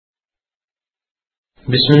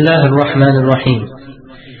Bismillah ar-Rahman ar-Rahim.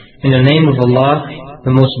 In the name of Allah, the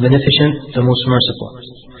most beneficent, the most merciful.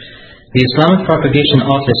 The Islamic Propagation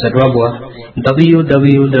Office at Rabwa,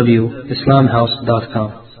 www.islamhouse.com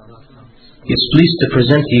is pleased to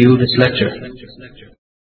present to you this lecture.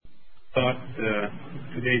 Start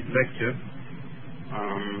today's lecture.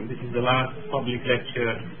 This is the last public lecture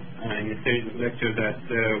in a series of lectures that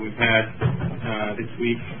we've had this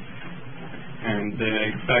week, and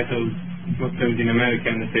it's titled Muslims in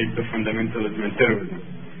America and the Face of Fundamentalism and Terrorism.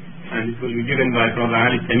 And it will be given by Brother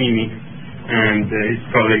Ali Tamimi and his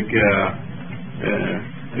colleague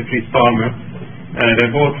Chris Palmer.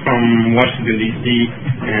 They're both from Washington DC,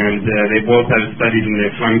 and they both have studied in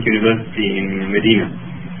the Islamic University in Medina.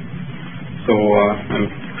 So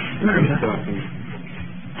I'm starting.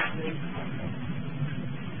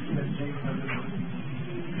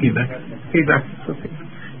 Feedback. Okay.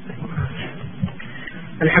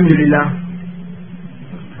 Alhamdulillah.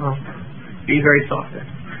 Be very soft.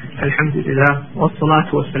 Alhamdulillah.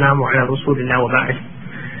 Wassalatu wassalamu ala rasulillah wa ba'd.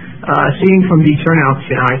 Seeing from the turnout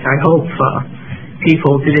tonight, I hope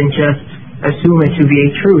people didn't just assume it to be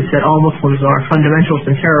a truth that all Muslims are fundamentalists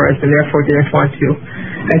and terrorists and therefore didn't want to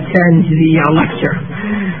attend the lecture.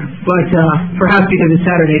 But perhaps because it's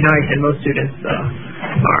Saturday night and most students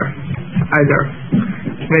are either,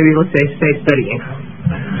 maybe let's say, stay studying.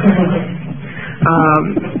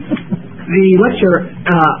 The lecture,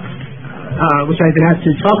 which I've been asked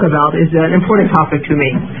to talk about, is an important topic to me.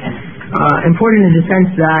 Important in the sense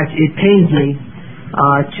that it pains me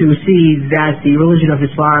to see that the religion of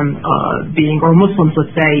Islam or Muslims,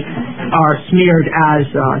 let's say, are smeared as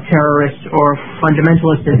terrorists or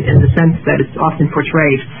fundamentalists in the sense that it's often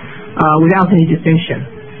portrayed without any distinction.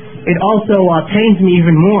 It also pains me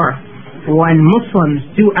even more when Muslims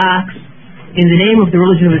do acts in the name of the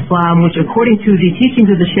religion of Islam, which according to the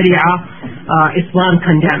teachings of the Sharia, Islam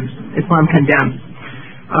condemns.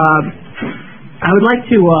 I would like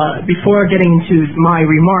to, before getting into my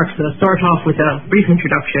remarks, start off with a brief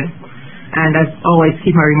introduction, and as always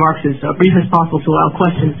keep my remarks as brief as possible to allow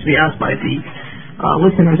questions to be asked by the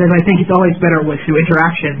listeners, as I think it's always better through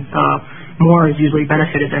interaction. More is usually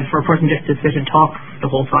benefited than for a person just to sit and talk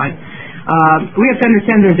the whole time. We have to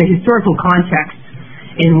understand there's a historical context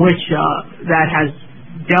in which that has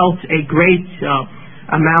dealt a great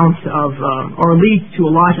amount of, or leads to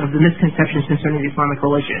a lot of the misconceptions concerning the Islamic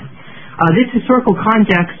religion. This historical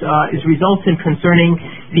context is resultant concerning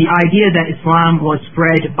the idea that Islam was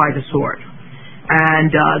spread by the sword.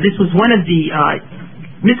 And this was one of the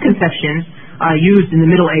misconceptions used in the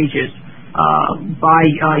Middle Ages by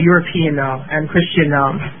European and Christian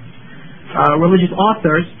religious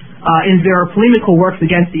authors in their polemical works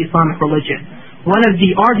against the Islamic religion. One of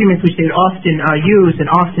the arguments which they often use and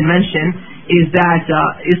often mention is that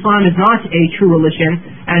Islam is not a true religion,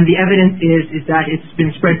 and the evidence is that it's been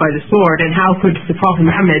spread by the sword, and how could the Prophet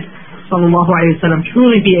Muhammad ﷺ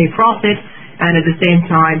truly be a prophet, and at the same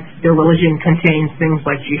time their religion contains things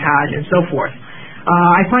like jihad and so forth.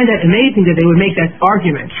 I find that amazing that they would make that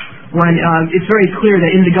argument when it's very clear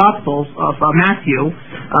that in the Gospels of Matthew,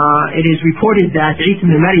 it is reported that Isa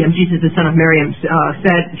ibn Maryam, Jesus the son of Mary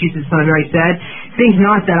said, "Think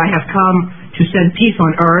not that I have come to send peace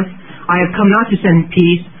on earth. I have come not to send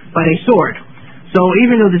peace, but a sword." So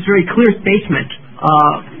even though this very clear statement,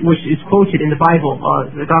 which is quoted in the Bible,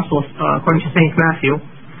 the Gospel according to Saint Matthew,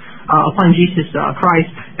 upon Jesus Christ,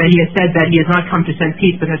 that he has said that he has not come to send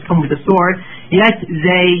peace, but has come with a sword, yet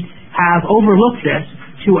they have overlooked this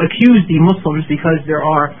to accuse the Muslims, because there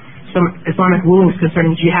are some Islamic rulings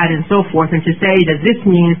concerning jihad and so forth, and to say that this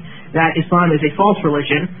means that Islam is a false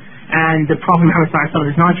religion and the Prophet Muhammad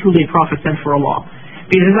ﷺ is not truly a prophet sent for Allah.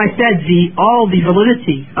 Because as I said, all the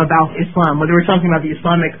validity about Islam, whether we're talking about the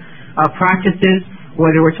Islamic practices,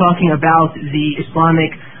 whether we're talking about the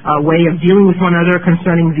Islamic way of dealing with one another,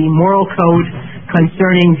 concerning the moral code,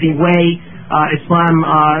 concerning the way Islam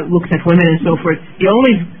looks at women and so forth, the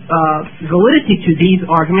only validity to these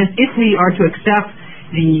arguments, if we are to accept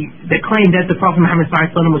the claim that the Prophet Muhammad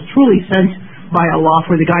ﷺ was truly sent by Allah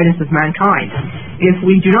for the guidance of mankind. If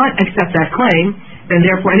we do not accept that claim, then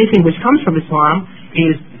therefore anything which comes from Islam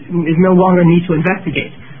is no longer need to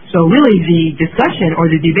investigate. So really the discussion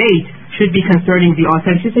or the debate should be concerning the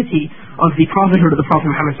authenticity of the prophethood of the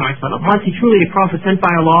Prophet Muhammad ﷺ. Was he truly a prophet sent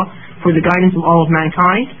by Allah for the guidance of all of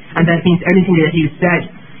mankind, and that means everything that he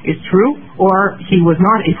said is true, or he was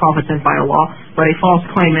not a prophet sent by Allah, but a false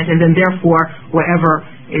claimant, and then therefore whatever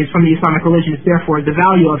is from the Islamic religion, therefore the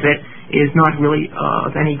value of it is not really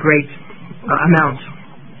of any great amount.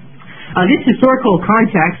 This historical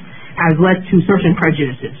context has led to certain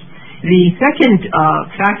prejudices. The second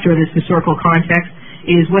factor in this historical context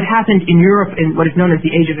is what happened in Europe in what is known as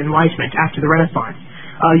the Age of Enlightenment after the Renaissance.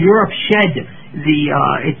 Europe shed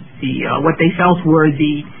what they felt were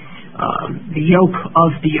the yoke of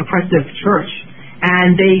the oppressive church,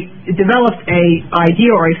 and they developed a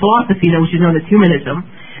idea or a philosophy which is known as humanism,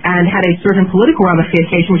 and had a certain political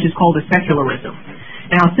ramification which is called a secularism.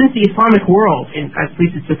 Now, since the Islamic world, at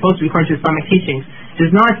least it's supposed to be according to Islamic teachings, does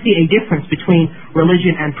not see a difference between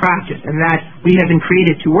religion and practice, and that we have been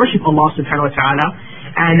created to worship Allah subhanahu wa ta'ala,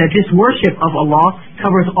 and that this worship of Allah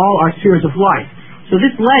covers all our spheres of life. So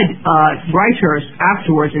this led writers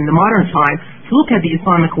afterwards in the modern time to look at the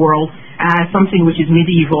Islamic world as something which is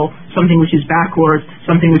medieval, something which is backwards,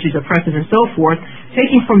 something which is oppressive, and so forth,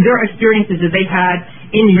 taking from their experiences that they've had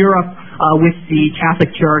in Europe with the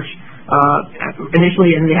Catholic Church,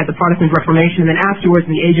 initially, and they had the Protestant Reformation, and then afterwards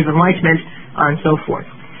in the Age of Enlightenment, and so forth.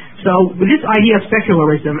 So with this idea of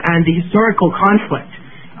secularism and the historical conflict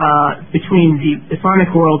between the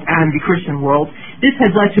Islamic world and the Christian world, this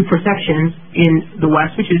has led to perceptions in the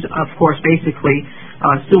West, which is, of course, basically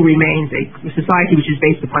still remains a society which is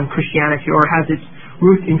based upon Christianity or has its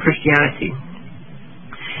roots in Christianity.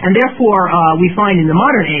 And therefore, we find in the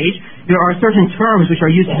modern age, there are certain terms which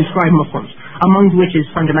are used to describe Muslims, among which is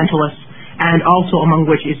fundamentalists, and also among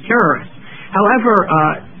which is terrorists.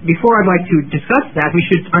 However, before I'd like to discuss that, we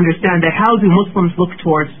should understand that how do Muslims look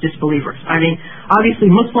towards disbelievers? I mean, obviously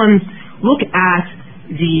Muslims look at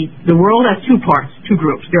the world as two parts, two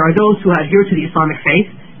groups. There are those who adhere to the Islamic faith.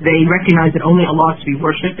 They recognize that only Allah is to be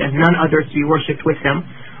worshipped and none other is to be worshipped with him,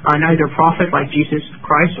 neither prophet like Jesus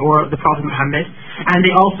Christ or the Prophet Muhammad. And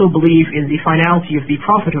they also believe in the finality of the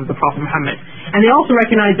prophet of the Prophet Muhammad. And they also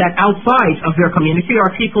recognize that outside of their community are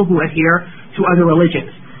people who adhere to other religions.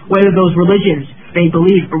 Whether those religions they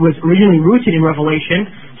believe was originally rooted in revelation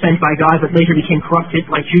sent by God but later became corrupted,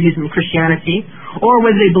 like Judaism and Christianity, or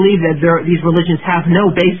whether they believe that these religions have no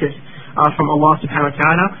basis from Allah subhanahu wa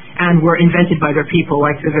ta'ala and were invented by their people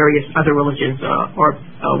like the various other religions or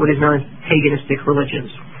what is known as paganistic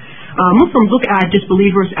religions. Muslims look at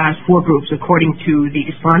disbelievers as four groups according to the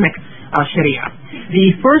Islamic Sharia.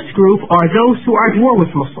 The first group are those who are at war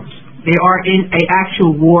with Muslims. They are in an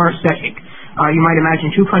actual war setting. You might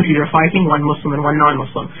imagine two countries are fighting, one Muslim and one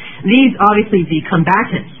non-Muslim. These, obviously, the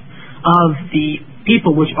combatants of the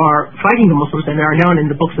people which are fighting the Muslims, and they are known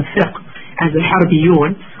in the books of fiqh as the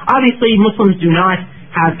Harbiyun. Obviously, Muslims do not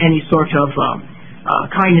have any sort of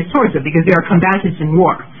kindness towards them because they are combatants in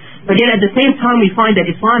war. But yet, at the same time, we find that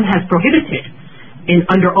Islam has prohibited,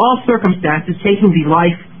 under all circumstances, taking the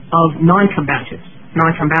life of non-combatants.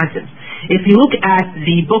 If you look at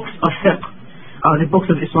the books of fiqh, the books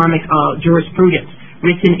of Islamic jurisprudence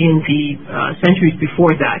written in the centuries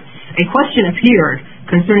before that, a question appeared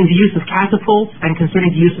concerning the use of catapults and concerning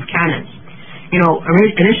the use of cannons. You know,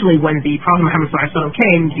 initially when the Prophet Muhammad ﷺ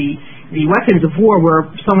came, the weapons of war were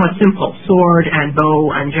somewhat simple, sword and bow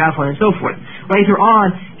and javelin and so forth. Later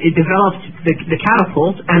on, it developed the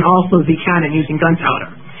catapult and also the cannon using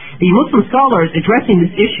gunpowder. The Muslim scholars addressing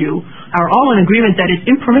this issue are all in agreement that it's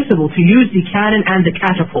impermissible to use the cannon and the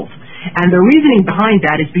catapult. And the reasoning behind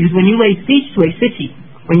that is because when you lay siege to a city,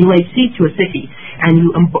 and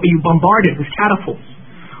you bombard it with catapults,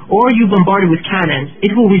 or you bombard it with cannons,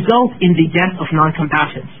 it will result in the death of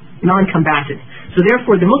non-combatants. So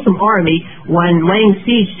therefore, the Muslim army, when laying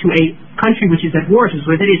siege to a country which is at war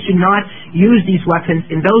with it, should not use these weapons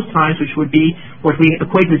in those times, which would be what we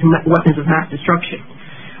equate with weapons of mass destruction.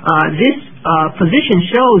 This position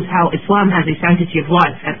shows how Islam has a sanctity of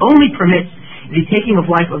life and only permits the taking of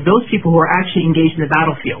life of those people who are actually engaged in the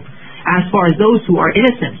battlefield. As far as those who are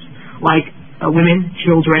innocent, like women,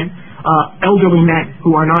 children, elderly men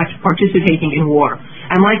who are not participating in war.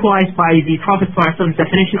 And likewise, by the Prophet ﷺ's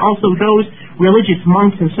definition, also those religious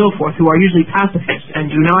monks and so forth who are usually pacifists and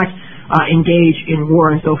do not engage in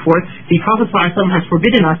war and so forth. The Prophet ﷺ has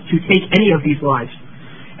forbidden us to take any of these lives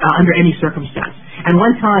under any circumstance. And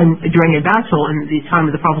one time during a battle in the time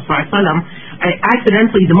of the Prophet ﷺ,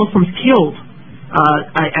 accidentally the Muslims killed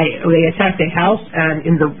they attacked a house and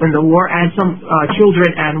in the war, and some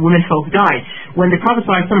children and women folk died. When the Prophet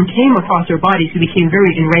ﷺ came across their bodies, he became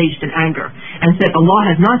very enraged in anger and said,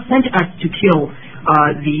 Allah has not sent us to kill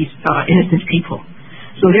these innocent people.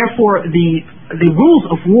 So therefore, the rules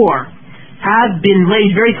of war have been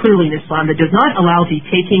laid very clearly in Islam that does not allow the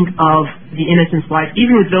taking of the innocent's life,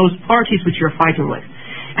 even with those parties which you're fighting with.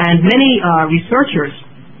 And many researchers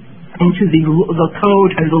into the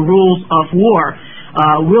code and the rules of war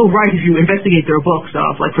will write, if you investigate their books,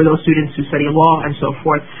 like for those students who study law and so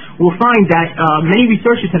forth, will find that many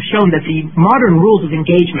researchers have shown that the modern rules of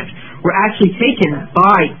engagement were actually taken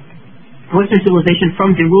by Western civilization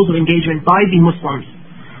from the rules of engagement by the Muslims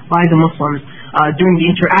during the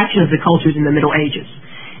interaction of the cultures in the Middle Ages.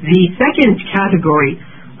 The second category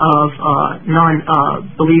of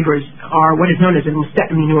non-believers are what is known as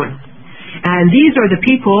al-musta'minun. And these are the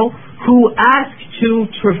people who ask to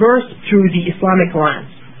traverse through the Islamic lands.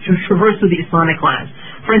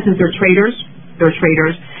 For instance, they're traders.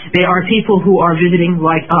 They are people who are visiting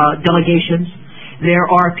like delegations. There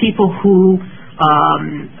are people who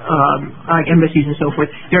like embassies and so forth.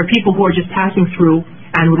 There are people who are just passing through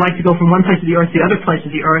and would like to go from one place of the earth to the other place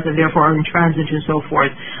of the earth, and therefore are in transit and so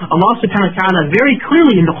forth. Allah subhanahu wa ta'ala very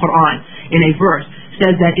clearly in the Quran, in a verse,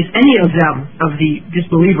 says that if any of them, of the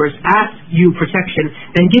disbelievers, ask you protection,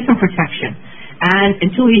 then give them protection. And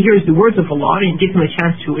until he hears the words of Allah, and give him a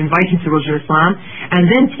chance to invite him to the religion of Islam, and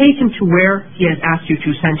then take him to where he has asked you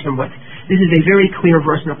to send him with. This is a very clear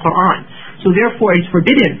verse in the Quran. So therefore it's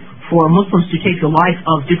forbidden for Muslims to take the life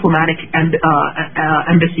of diplomatic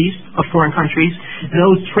embassies of foreign countries,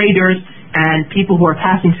 those traders and people who are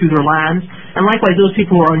passing through their lands, and likewise those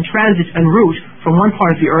people who are in transit en route from one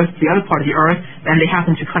part of the earth to the other part of the earth, and they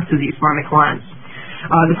happen to cut through the Islamic lands.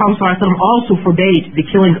 The Prophet ﷺ also forbade the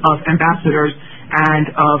killing of ambassadors and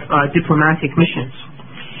of diplomatic missions.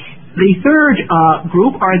 The third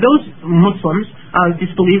group are those Muslims,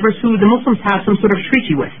 disbelievers, who the Muslims have some sort of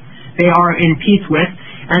treaty with. They are in peace with,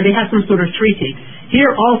 and they have some sort of treaty. Here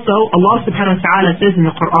also, Allah subhanahu wa ta'ala says in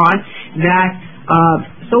the Quran that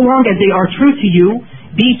so long as they are true to you,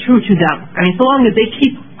 be true to them. I mean, so long as they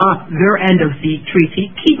keep up their end of the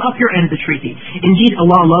treaty, keep up your end of the treaty. Indeed,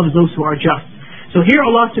 Allah loves those who are just. So here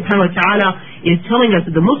Allah subhanahu wa ta'ala is telling us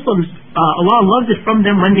that the Muslims, Allah loves it from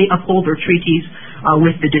them when they uphold their treaties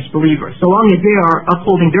with the disbelievers. So long as they are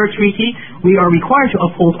upholding their treaty, we are required to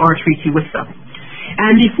uphold our treaty with them.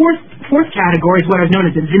 And the fourth category is what is known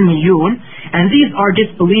as the zimmiyun, and these are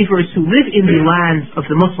disbelievers who live in the lands of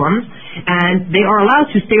the Muslims, and they are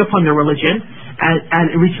allowed to stay upon their religion, and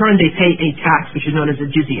in return they pay a tax which is known as a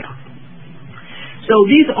jizya. So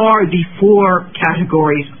these are the four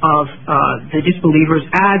categories of the disbelievers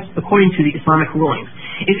as according to the Islamic rulings.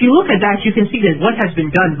 If you look at that, you can see that what has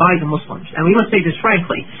been done by the Muslims, and we must say this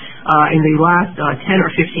frankly, in the last 10 or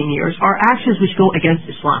 15 years, are actions which go against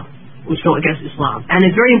Islam. And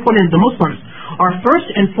it's very important that the Muslims are first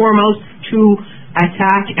and foremost to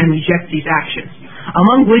attack and reject these actions,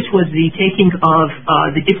 among which was the taking of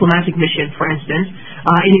the diplomatic mission, for instance,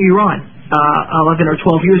 in Iran 11 or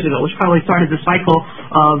 12 years ago, which probably started the cycle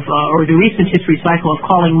of, or the recent history cycle of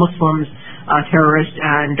calling Muslims terrorists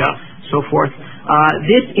and so forth.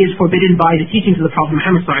 This is forbidden by the teachings of the Prophet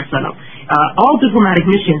Muhammad ﷺ. All diplomatic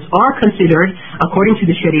missions are considered, according to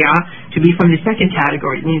the Sharia, to be from the second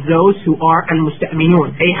category. It means those who are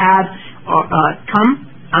al-musta'minun. They have come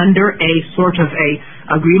under a sort of a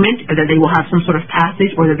agreement that they will have some sort of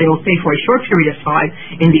passage, or that they will stay for a short period of time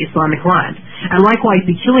in the Islamic land. And likewise,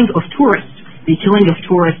 the killing of tourists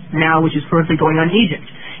now, which is currently going on in Egypt.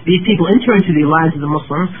 These people enter into the lands of the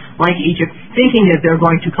Muslims, like Egypt, thinking that they're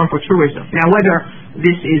going to come for tourism. Now, whether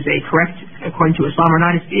this is a correct according to Islam or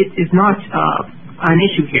not, it is not an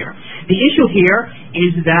issue here. The issue here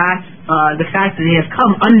is that the fact that they have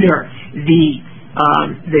come under the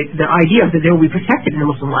idea that they will be protected in the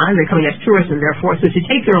Muslim land, they're coming as tourists, and therefore, so to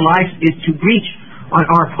take their lives is to breach on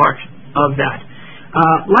our part of that.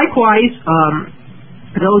 Likewise,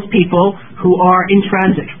 those people who are in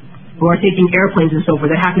transit, who are taking airplanes and so forth,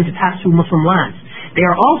 that happen to pass through Muslim lands, they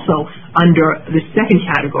are also under the second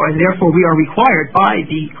category, and therefore we are required by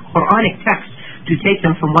the Quranic text to take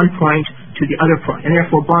them from one point to the other point, and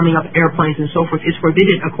therefore bombing up airplanes and so forth is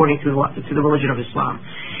forbidden according to the religion of Islam.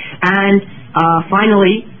 And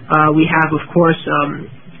finally, we have, of course,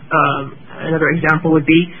 another example would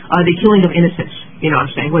be the killing of innocents.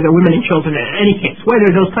 Whether women and children, in any case, whether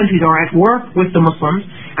those countries are at war with the Muslims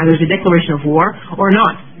and there's a declaration of war or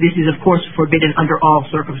not, this is of course forbidden under all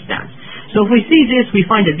circumstances. So if we see this, we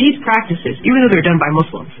find that these practices, even though they're done by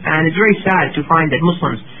Muslims, and it's very sad to find that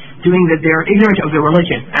Muslims doing that, they're ignorant of their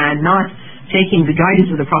religion and not taking the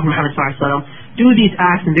guidance of the Prophet Muhammad ﷺ, do these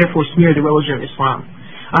acts and therefore smear the religion of Islam.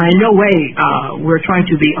 In no way we're trying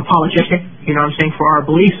to be apologetic, for our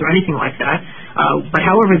beliefs or anything like that. But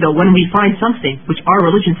however, though, when we find something which our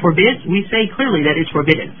religion forbids, we say clearly that it's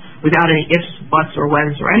forbidden, without any ifs, buts, or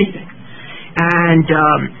whens, or anything. And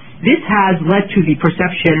this has led to the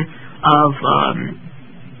perception of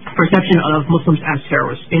Muslims as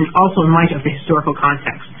terrorists, also in light of the historical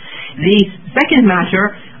context. The second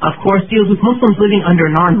matter, of course, deals with Muslims living under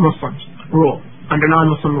non-Muslim rule,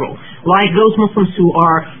 like those Muslims who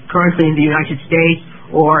are currently in the United States,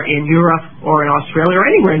 or in Europe or in Australia or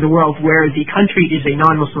anywhere in the world where the country is a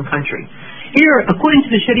non-Muslim country. Here, according to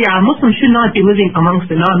the Sharia, Muslims should not be living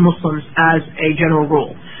amongst the non-Muslims as a general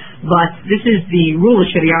rule. But this is the rule of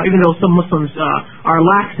Sharia, even though some Muslims are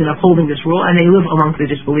lax in upholding this rule, and they live among the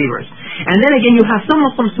disbelievers. And then again, you have some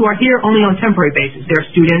Muslims who are here only on temporary basis. They're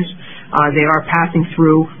students, they are passing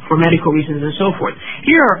through for medical reasons and so forth.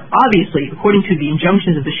 Here, obviously, according to the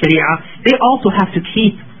injunctions of the Sharia, they also have to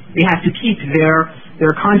keep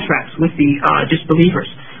their contracts with the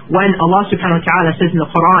disbelievers. When Allah subhanahu wa ta'ala says in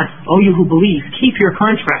the Quran, "O you who believe, keep your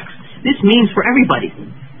contracts," this means for everybody.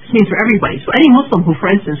 So any Muslim who,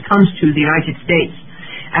 for instance, comes to the United States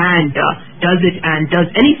and does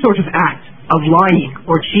any sort of act of lying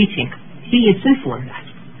or cheating, he is sinful in that.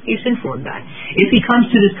 If he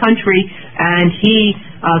comes to this country and he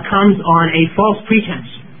comes on a false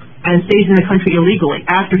pretense and stays in the country illegally,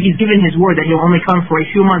 after he's given his word that he'll only come for a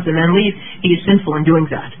few months and then leave, he is sinful in doing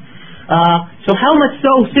that. So how much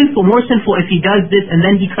more sinful if he does this and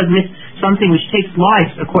then he commits something which takes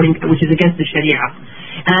lives which is against the Sharia.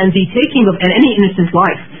 And the taking of any innocent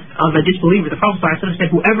life of a disbeliever, the Prophet ﷺ said,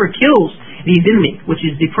 whoever kills the dhimmi, which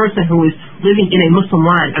is the person who is living in a Muslim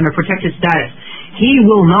land under protected status, he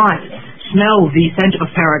will not smell the scent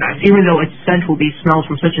of paradise, even though its scent will be smelled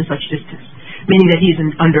from such and such distance, meaning that he is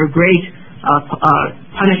under great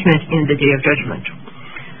punishment in the Day of Judgment.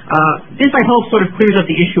 This, I hope, sort of clears up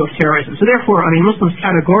the issue of terrorism. So therefore, Muslims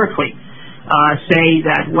categorically say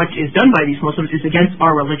that what is done by these Muslims is against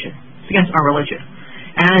our religion. It's against our religion.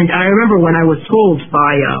 And I remember when I was told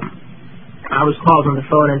I was called on the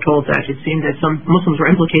phone and told that it seemed that some Muslims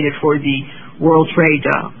were implicated for the World Trade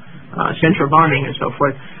Center bombing and so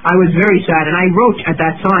forth. I was very sad, and I wrote at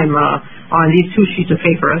that time on these 2 sheets of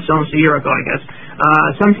paper, that's almost a year ago, I guess,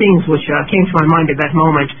 some things which came to my mind at that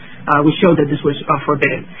moment, which showed that this was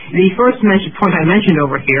forbidden. The first point I mentioned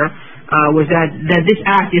over here was that this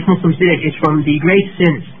act, if Muslims did it, is from the great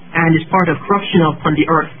sins and is part of corruption upon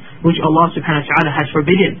the earth, which Allah subhanahu wa ta'ala has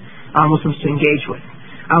forbidden Muslims to engage with.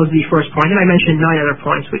 That was the first point, and I mentioned 9 other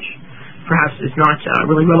points, which perhaps is not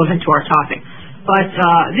really relevant to our topic. But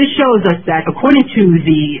this shows us that according to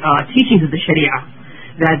the teachings of the Sharia,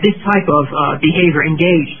 that this type of behavior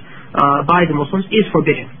engaged by the Muslims is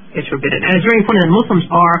forbidden. It's forbidden. And it's very important that Muslims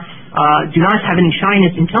do not have any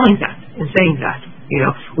shyness in saying that.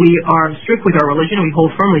 We are strict with our religion, we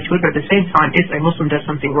hold firmly to it, but at the same time, if a Muslim does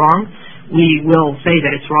something wrong, we will say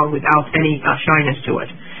that it's wrong without any shyness to it.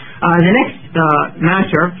 The next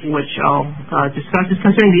matter, which I'll discuss, is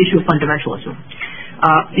concerning the issue of fundamentalism.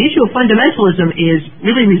 The issue of fundamentalism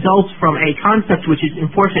really results from a concept which is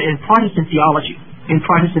important in Protestant theology.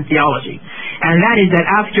 And that is that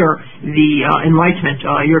after the Enlightenment,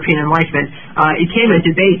 European Enlightenment, a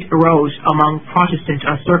debate arose among Protestant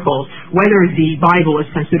circles whether the Bible is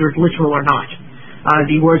considered literal or not.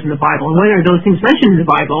 The words in the Bible, and whether those things mentioned in the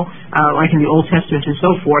Bible, like in the Old Testament and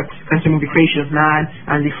so forth, concerning the creation of man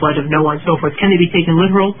and the flood of Noah and so forth, can they be taken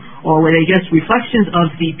literal, or were they just reflections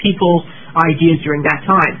of the people's ideas during that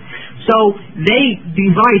time? So they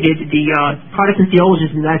divided the Protestant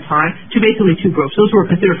theologians in that time to basically 2 groups: those who were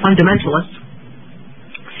considered fundamentalists,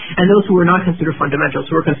 and those who were not considered fundamentalists,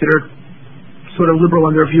 who were considered sort of liberal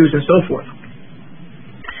in their views and so forth.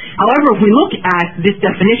 However, if we look at this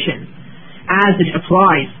definition as it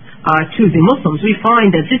applies to the Muslims, we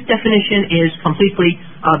find that this definition is completely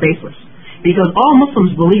baseless. Because all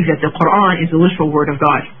Muslims believe that the Quran is the literal word of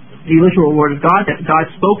God. The literal word of God, that God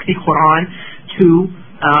spoke the Quran to,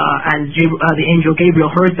 and the angel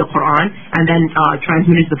Gabriel heard the Quran, and then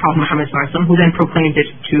transmitted to the Prophet Muhammad ﷺ, who then proclaimed it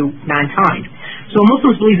to mankind. So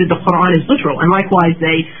Muslims believe that the Quran is literal, and likewise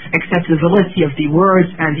they accept the validity of the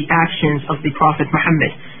words and the actions of the Prophet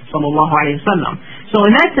Muhammad sallallahu alaihi wasallam. So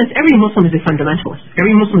in that sense, every Muslim is a fundamentalist.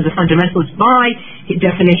 Every Muslim is a fundamentalist by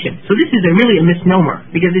definition. So this is really a misnomer,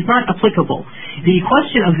 because it's not applicable. The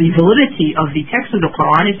question of the validity of the text of the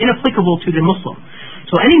Quran is inapplicable to the Muslim.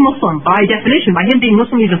 So any Muslim, by definition, by him being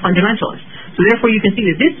Muslim, he's a fundamentalist. So therefore you can see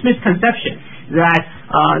that this misconception that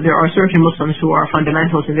there are certain Muslims who are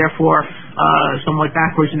fundamentalists and therefore somewhat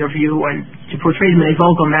backwards in their view, and to portray them in a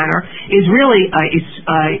vulgar manner, is really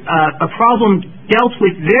a problem dealt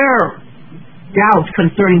with their doubt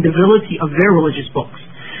concerning the validity of their religious books.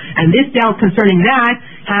 And this doubt concerning that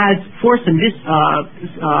has forced them, this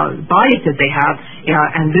bias that they have,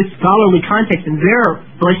 and this scholarly context in their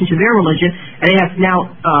relation to their religion, and they have now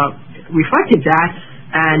reflected that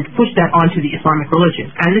and pushed that onto the Islamic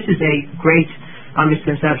religion. And this is a great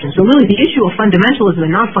misconception. So really the issue of fundamentalism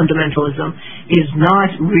and non-fundamentalism is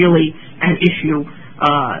not really an issue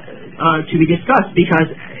to be discussed, because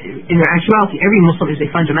in actuality every Muslim is a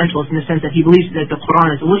fundamentalist in the sense that he believes that the Quran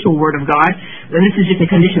is the literal word of God, then this is just a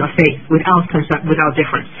condition of faith without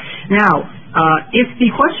difference. Now, if the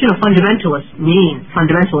question of fundamentalism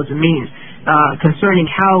means concerning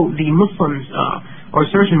how the Muslims or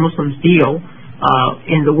certain Muslims deal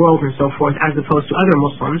in the world and so forth, as opposed to other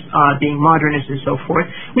Muslims being modernists and so forth,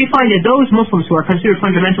 we find that those Muslims who are considered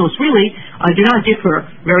fundamentalists really do not differ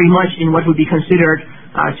very much in what would be considered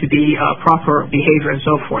to be proper behavior and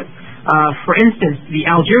so forth. For instance, the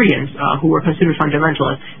Algerians, who were considered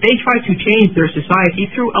fundamentalists, they tried to change their society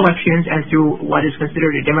through elections and through what is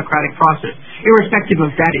considered a democratic process, irrespective of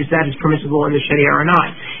that is permissible in the Sharia or not.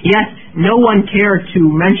 Yet, no one cared to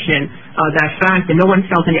mention that fact, and no one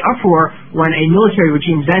felt any uproar when a military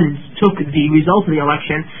regime then took the results of the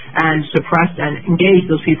election and suppressed and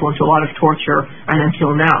engaged those people into a lot of torture, and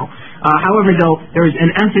until now. However, though, there is an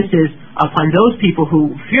emphasis upon those people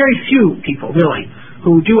who, very few people really,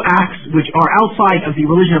 who do acts which are outside of the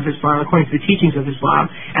religion of Islam, according to the teachings of Islam,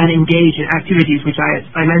 and engage in activities which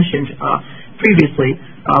I mentioned previously,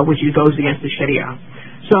 which goes against the Sharia.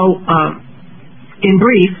 So, in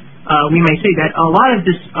brief, we may say that a lot of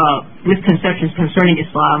this misconceptions concerning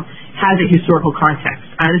Islam has a historical context.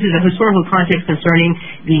 And this is a historical context concerning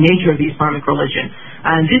the nature of the Islamic religion.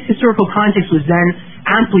 And this historical context was then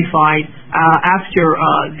amplified after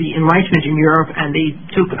the Enlightenment in Europe, and they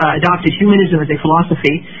adopted humanism as a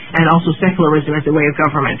philosophy and also secularism as a way of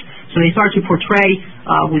government. So they started to portray,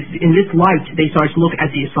 in this light, they started to look at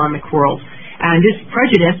the Islamic world. And this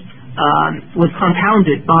prejudice was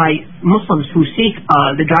compounded by Muslims who seek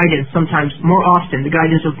the guidance, sometimes more often, the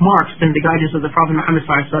guidance of Marx than the guidance of the Prophet Muhammad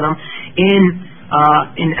ﷺ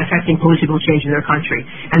in affecting political change in their country.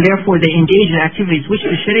 And therefore they engage in activities which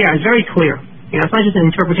the Sharia is very clear. You know, it's not just an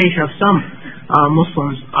interpretation of some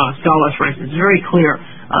Muslims, scholars for instance. It's very clear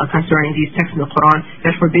concerning these texts in the Quran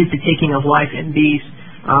that forbids the taking of life in these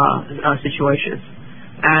situations.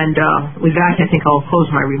 And with that, I think I'll close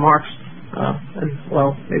my remarks. And,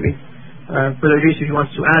 well, maybe Brother Idris, if he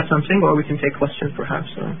wants to add something, or we can take questions perhaps.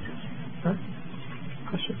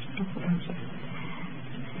 Questions?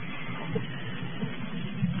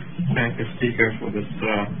 Thank the speaker for this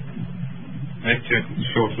lecture,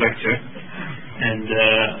 short lecture. And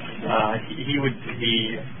he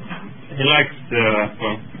likes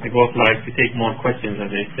the both likes to take more questions, as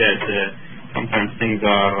I said. Sometimes things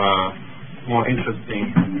are more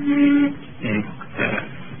interesting in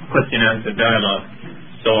question and answer dialogue.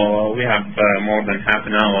 So we have more than half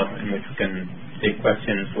an hour in which we can take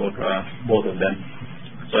questions for both of them.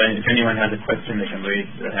 So if anyone has a question, they can raise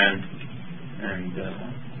their hand and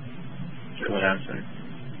they will answer it.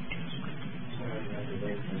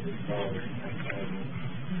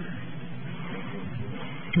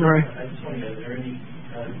 All right. I just wonder, are there any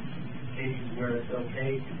cases where it's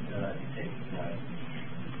okay to take life?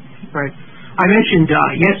 Right. I mentioned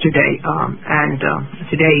yesterday and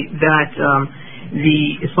today that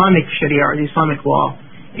the Islamic Sharia, or the Islamic law,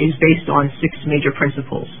 is based on 6 major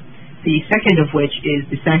principles. The second of which is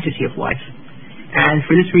the sanctity of life. And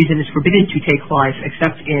for this reason it's forbidden to take life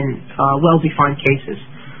except in well-defined cases.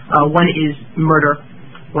 One is murder,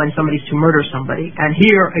 when somebody is to murder somebody. And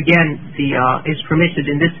here, again, is permitted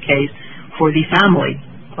in this case for the family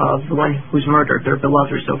of the one who's murdered, their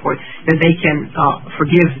beloved or so forth, that they can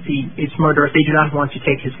forgive its murder if they do not want to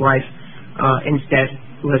take his life instead,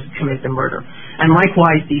 who has committed the murder. And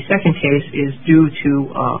likewise, the second case is due to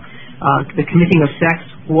the committing of sex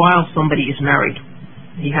while somebody is married.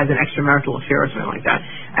 He has an extramarital affair or something like that.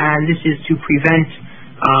 And this is to prevent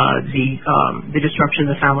the destruction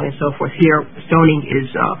of the family and so forth. Here, stoning is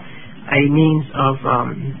a means of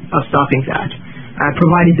stopping that,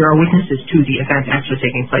 provided there are witnesses to the event actually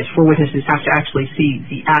taking place. 4 witnesses have to actually see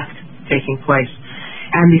the act taking place.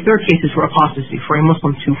 And the third case is for apostasy, for a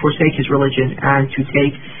Muslim to forsake his religion and to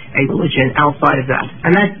take a religion outside of that.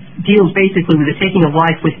 And that deals basically with the taking of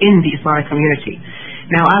life within the Islamic community.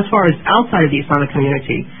 Now, as far as outside of the Islamic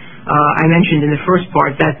community, I mentioned in the first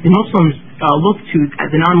part that the Muslims look to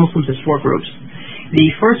the non-Muslims as 4 groups. The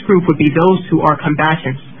first group would be those who are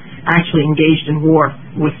combatants, actually engaged in war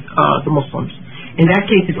with the Muslims. In that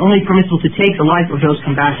case, it's only permissible to take the life of those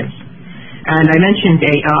combatants. And I mentioned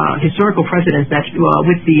a historical precedent that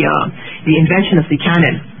with the invention of the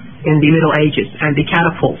cannon in the Middle Ages and the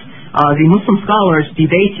catapult, the Muslim scholars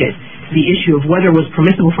debated the issue of whether it was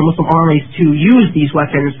permissible for Muslim armies to use these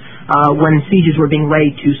weapons when sieges were being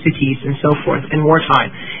laid to cities and so forth in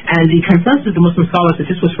wartime. And the consensus of the Muslim scholars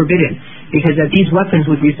that this was forbidden, because that these weapons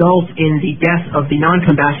would result in the death of the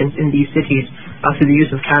non-combatants in these cities through the use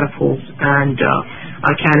of catapults and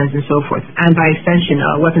cannons and so forth, and by extension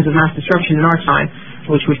weapons of mass destruction in our time,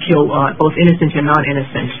 which would kill both innocent and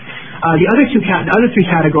non-innocent. The other three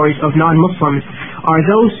categories of non-Muslims are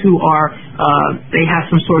those who are they have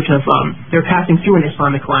some sort of they're passing through an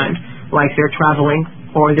Islamic land, like they're traveling,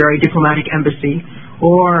 or they're a diplomatic embassy,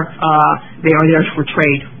 or they are there for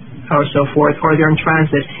trade, or so forth, or they're in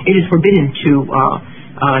transit. It is forbidden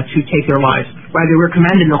to take their lives. Rather, we're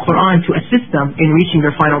commanded in the Quran to assist them in reaching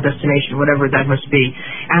their final destination, whatever that must be.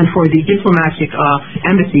 And for the diplomatic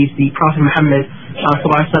embassies, the Prophet Muhammad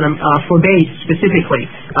forbade specifically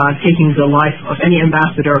taking the life of any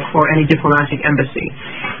ambassador for any diplomatic embassy.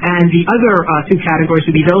 And the other two categories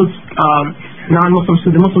would be those non-Muslims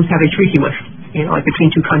who the Muslims have a treaty with, like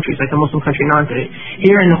between two countries, like a Muslim country and non-country.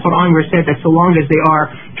 Here in the Quran we're said that so long as they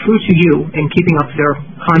are true to you in keeping up their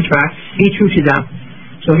contract, be true to them.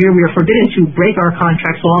 So here we are forbidden to break our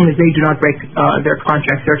contract so long as they do not break their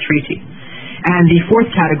contract, their treaty. And the fourth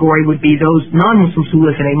category would be those non-Muslims who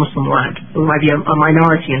live in a Muslim land, who might be a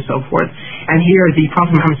minority and so forth. And here the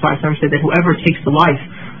Prophet Muhammad said that whoever takes the life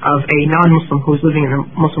of a non-Muslim who is living in a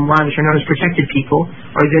Muslim land, which are known as protected people,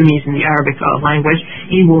 or dhimmis in the Arabic language,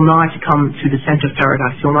 he will not come to the scent of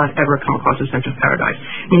paradise. He will not ever come across the scent of paradise,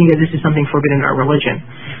 meaning that this is something forbidden in our religion.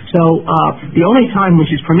 So the only time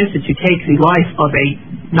which is permitted to take the life of a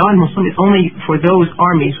non-Muslim is only for those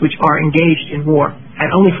armies which are engaged in war, and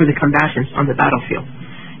only for the combatants on the battlefield.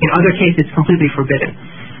 In other cases, it's completely forbidden.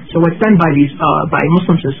 So what's done by these by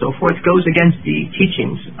Muslims and so forth goes against the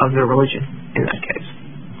teachings of their religion in that case.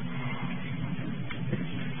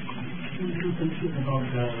 About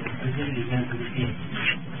the Brazilian example of the case,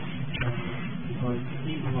 because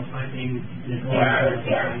people were fighting the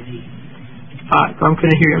I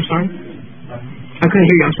couldn't hear you, I'm sorry. I couldn't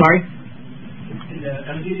hear you, I'm sorry. The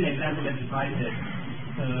Algerian example that you cited,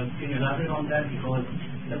 can you elaborate on that? Because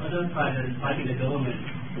the other side that is fighting the government,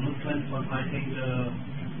 the Muslims were fighting the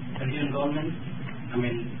Algerian government. I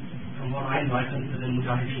mean, from what I know, I consider them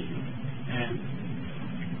Mujahideen. And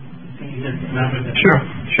can you just elaborate that?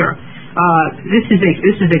 Sure. This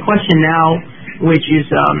is a question now which is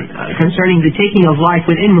concerning the taking of life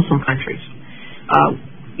within Muslim countries.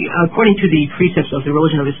 According to the precepts of the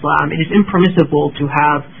religion of Islam, it is impermissible to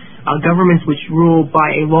have governments which rule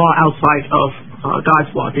by a law outside of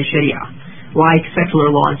God's law, the Sharia, like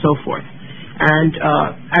secular law and so forth. And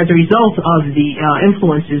as a result of the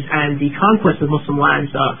influences and the conquest of Muslim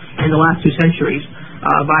lands in the last 2 centuries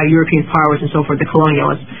by European powers and so forth, the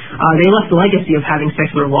colonialists, they left the legacy of having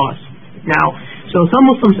secular laws. Now, so some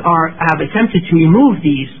Muslims have attempted to remove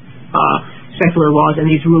these secular laws and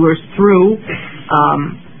these rulers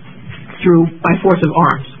by force of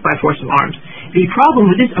arms. The problem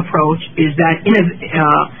with this approach is that,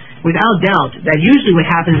 without doubt, that usually what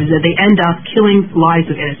happens is that they end up killing lives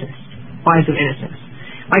of innocents.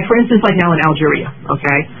 Like, for instance, like now in Algeria,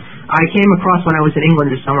 okay? I came across when I was in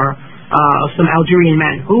England this summer some Algerian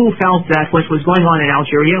men who felt that what was going on in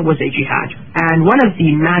Algeria was a jihad. And one of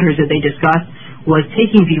the matters that they discussed was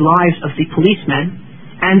taking the lives of the policemen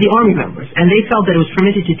and the army members. And they felt that it was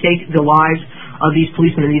permitted to take the lives of these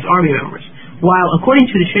policemen and these army members. While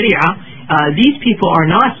according to the Sharia, these people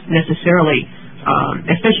are not necessarily,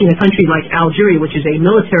 especially in a country like Algeria, which is a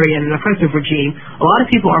military and an oppressive regime, a lot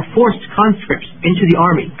of people are forced conscripts into the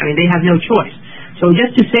army. I mean, they have no choice. So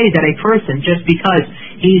just to say that a person, just because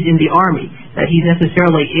he's in the army, that he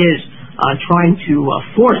necessarily is trying to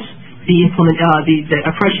force the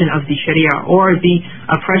oppression of the Sharia or the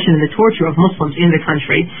oppression and the torture of Muslims in the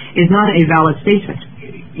country is not a valid statement.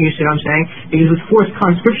 You see what I'm saying? Because with forced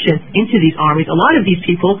conscription into these armies, a lot of these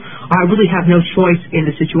people really have no choice in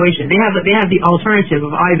the situation. They have the alternative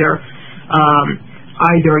of either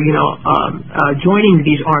joining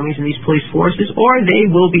these armies and these police forces, or they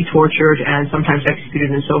will be tortured and sometimes executed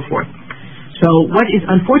and so forth. So what is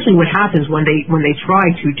unfortunately what happens when they try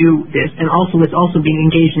to do this, and also it's also being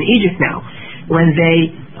engaged in Egypt now, when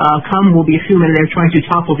they will be a few men, they're trying to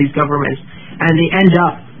topple these governments, and they end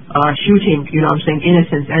up shooting,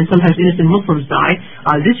 innocents, and sometimes innocent Muslims die.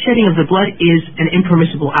 This shedding of the blood is an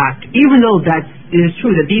impermissible act, even though that it is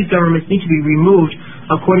true that these governments need to be removed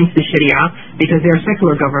according to the Sharia, because they are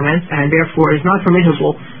secular governments, and therefore it is not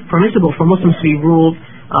permissible for Muslims to be ruled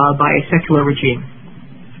by a secular regime.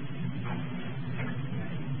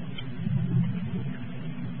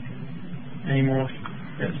 Any more?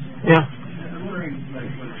 Yes. Yeah. I'm wondering,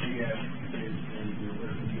 what Jihad is and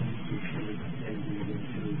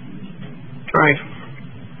Right.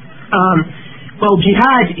 Well,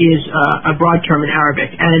 jihad is a broad term in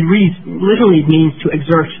Arabic, and it literally means to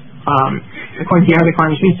exert, according to the Arabic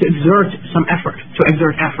language, means to exert some effort,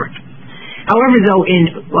 However, though, in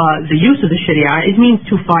the use of the Sharia, it means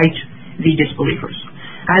to fight the disbelievers.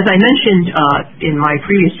 As I mentioned in my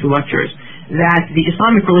previous two lectures, that the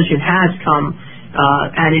Islamic religion has come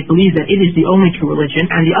and it believes that it is the only true religion,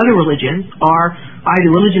 and the other religions are either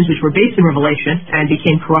religions which were based in revelation and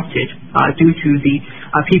became corrupted due to the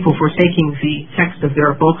people forsaking the text of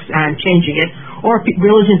their books and changing it, or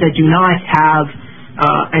religions that do not have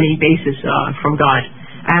any basis from God.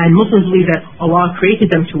 And Muslims believe that Allah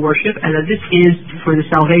created them to worship, and that this is for the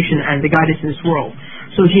salvation and the guidance in this world.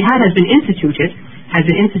 So jihad has been instituted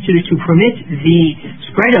to permit the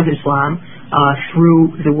spread of Islam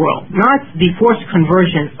through the world, not the forced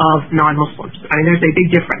conversion of non-Muslims. I mean, there's a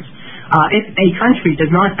big difference. If a country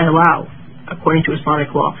does not allow, according to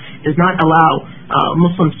Islamic law, does not allow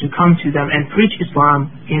Muslims to come to them and preach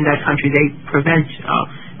Islam in that country, they prevent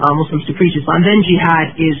Muslims to preach Islam, then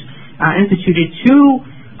jihad is instituted to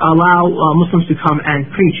allow Muslims to come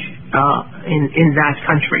and preach in that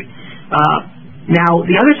country. Now,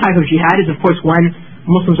 the other type of jihad is, of course, when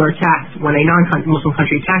Muslims are attacked, when a non-Muslim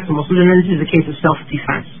country attacks the Muslims, and then this is a case of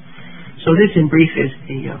self-defense. So this, in brief, is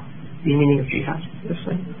the meaning of jihad. Yes,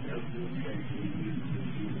 sir.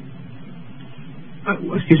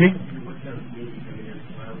 Excuse me?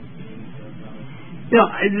 No,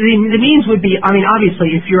 the means would be, I mean,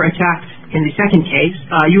 obviously, if you're attacked in the second case,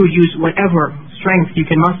 you would use whatever strength you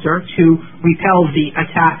can muster to repel the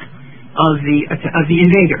attack of the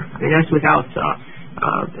invader. I mean, that's without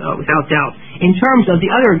doubt. In terms of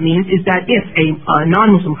the other means, is that if a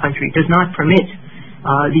non-Muslim country does not permit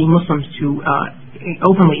the Muslims to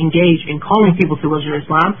openly engage in calling people to the religion of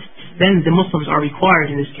Islam, then the Muslims are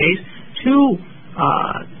required in this case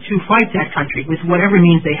to fight that country with whatever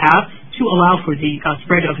means they have to allow for the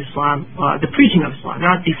spread of Islam, the preaching of Islam,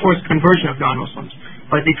 not the forced conversion of non-Muslims,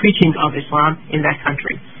 but the preaching of Islam in that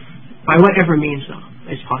country, by whatever means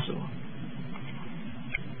is possible.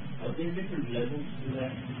 Are there different levels to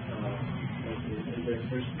that? Is there a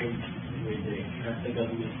first stage where they have the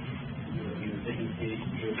government, in the second stage?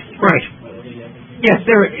 Right. Yes,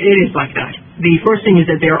 it is like that. The first thing is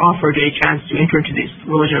that they're offered a chance to enter into this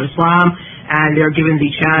religion of Islam, and they're given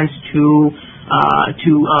the chance to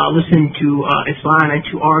listen to Islam and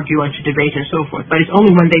to argue and to debate and so forth. But it's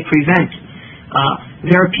only when they prevent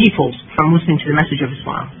their peoples from listening to the message of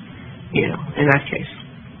Islam, in that case.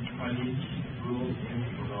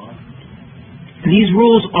 These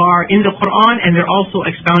rules are in the Quran, and they're also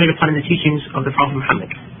expounded upon in the teachings of the Prophet Muhammad,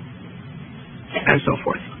 and so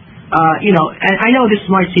forth. And I know this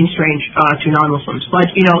might seem strange to non-Muslims, but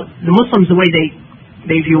the Muslims, the way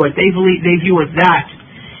they view it, they view it that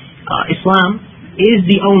Islam is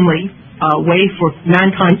the only way for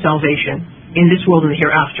mankind's salvation in this world and the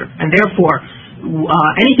hereafter, and therefore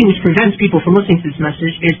anything which prevents people from listening to this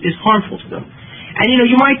message is harmful to them. And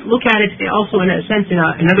you might look at it also in a sense, in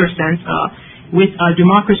another sense, with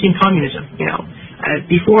democracy and communism.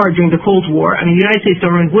 Before, during the Cold War, I mean, the United States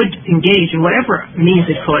government would engage in whatever means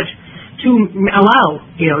it could to allow,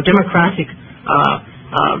 democratic,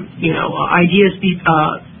 ideas be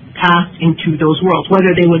passed into those worlds.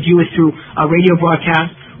 Whether they would do it through a radio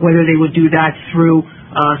broadcast, whether they would do that through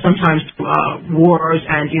sometimes wars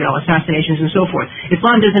and assassinations and so forth.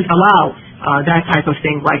 Islam doesn't allow that type of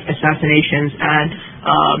thing, like assassinations and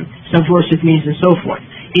subversive means and so forth.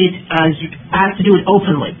 It has to do it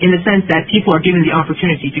openly, in the sense that people are given the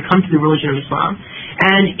opportunity to come to the religion of Islam,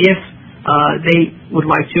 and if they would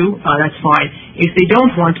like to, that's fine. If they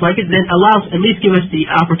don't want to like it, then at least give us the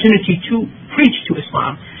opportunity to preach to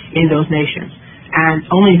Islam in those nations. And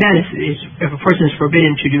only then, if a person is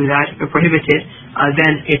forbidden to do that, or prohibited,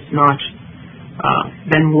 then it's not,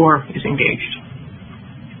 then war is engaged.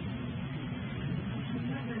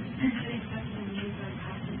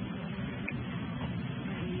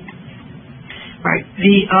 Right.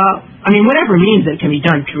 Whatever means that can be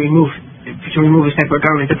done to remove a secular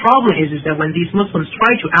government. The problem is that when these Muslims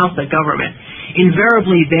try to oust that government,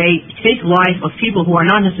 invariably they take life of people who are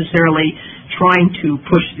not necessarily trying to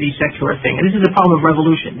push the secular thing. And this is the problem of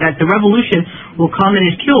revolution, that the revolution will come and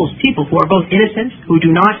it kills people who are both innocent, who do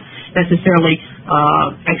not necessarily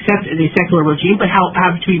accept the secular regime, but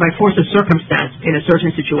have to be by force of circumstance in a certain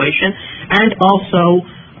situation, and also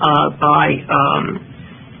by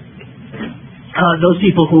those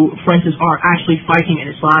people who, for instance, are actually fighting in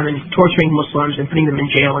Islam and torturing Muslims and putting them in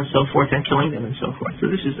jail and so forth and killing them and so forth. So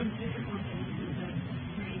this is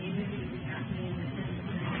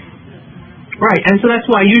right, and so that's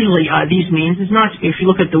why usually these means is not, if you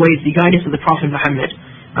look at the ways, the guidance of the Prophet Muhammad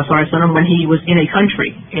when he was in a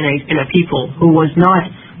country, in a people who was not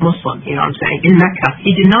Muslim, in Mecca,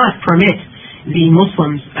 he did not permit the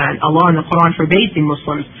Muslims, and Allah in the Quran forbade the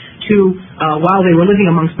Muslims to, while they were living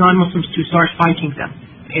amongst non-Muslims, to start fighting them.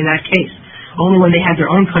 In that case, only when they had their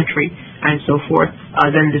own country and so forth,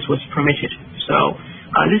 then this was permitted. So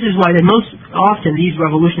this is why that most often these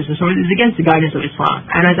revolutions and so on is against the guidance of Islam.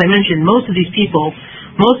 And as I mentioned, most of these people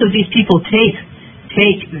take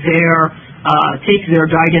their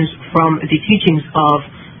guidance from the teachings of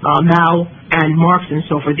Mao and Marx and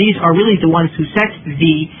so forth. These are really the ones who set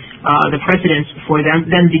the precedents for them,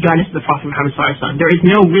 then the guidance of the Prophet Muhammad ﷺ. There is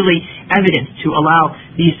no really evidence to allow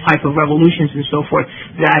these type of revolutions and so forth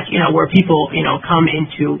that, where people, come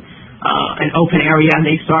into an open area and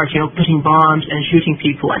they start, putting bombs and shooting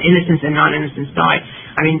people, and innocents and non-innocents die.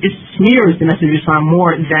 I mean, this smears the message of Islam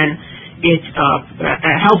more than it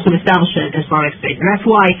helps them establish an Islamic State. And that's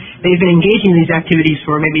why they've been engaging in these activities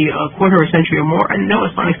for maybe a quarter of a century or more, and no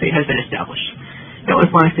Islamic State has been established. No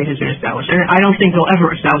Islamic State has been established. And I don't think they'll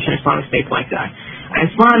ever establish an Islamic State like that.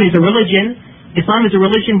 Islam is a religion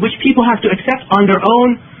which people have to accept on their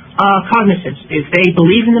own cognizance. If they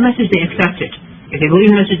believe in the message, they accept it. If they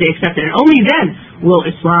believe in the message, they accept it. And only then will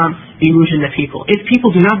Islam be rooted in the people. If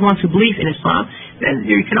people do not want to believe in Islam, then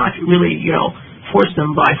you cannot really, force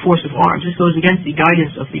them by force of arms. This goes against the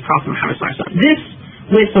guidance of the Prophet Muhammad ﷺ.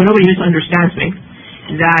 So nobody misunderstands me,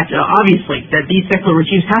 that obviously that these secular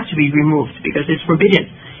regimes have to be removed because it's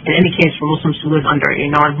forbidden in any case for Muslims to live under a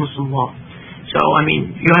non-Muslim law. So, I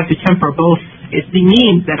mean, you have to temper both. It's the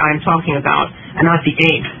means that I'm talking about and not the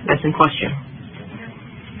aim that's in question.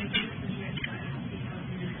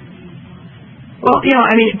 Well,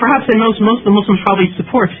 perhaps most of the Muslims probably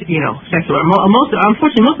support, secular.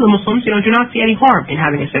 Unfortunately, most of the Muslims, do not see any harm in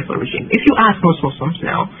having a secular regime. If you ask most Muslims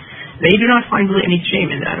now, they do not find really any shame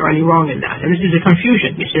in that or any wrong in that. And this is a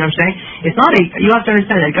confusion, you see what I'm saying? It's not you have to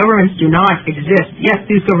understand that governments do not exist. Yes,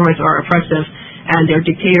 these governments are oppressive and they're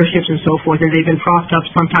dictatorships and so forth, and they've been propped up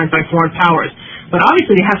sometimes by foreign powers. But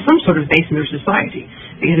obviously they have some sort of base in their society.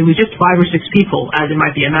 Because if it was just 5 or 6 people, as it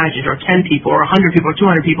might be imagined, or 10 people, or 100 people, or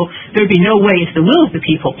 200 people, there'd be no way, if the will of the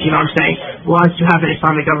people, was to have an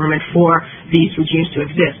Islamic government for these regimes to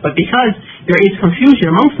exist. But because there is confusion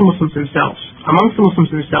amongst the Muslims themselves,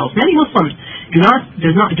 many Muslims do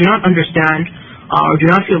not understand or do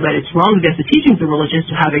not feel that it's wrong against the teachings of religions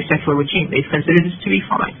to have a secular regime. They consider this to be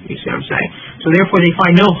fine. You see what I'm saying? So therefore, they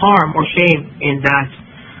find no harm or shame in that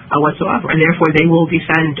whatsoever, and therefore they will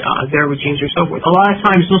defend their regimes or so forth. A lot of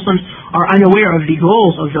times Muslims are unaware of the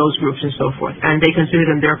goals of those groups and so forth, and they consider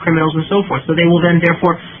them their criminals and so forth. So they will then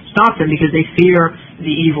therefore stop them because they fear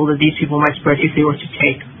the evil that these people might spread if they were to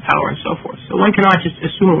take power and so forth. So one cannot just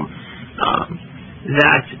assume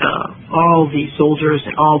that all the soldiers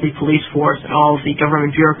and all the police force and all the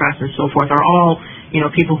government bureaucrats and so forth are all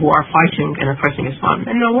people who are fighting and oppressing Islam.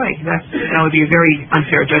 In no way. That would be a very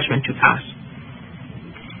unfair judgment to pass.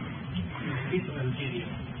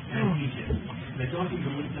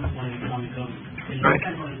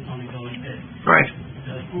 Right.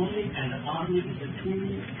 The police and the army is a tool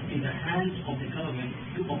in the hands of the government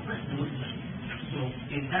to oppress the Muslims. So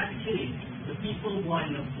in that case, the people who are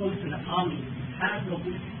in the police and the army have the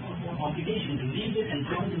obligation to leave it and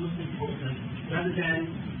join the Muslim forces rather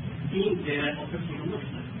than being there oppressing the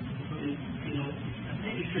Muslims. So I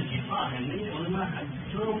think it's a jihad, and many ulama have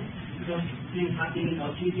termed those things happening in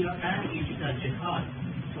Algeria and Egypt as jihad.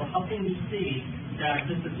 So how can we say that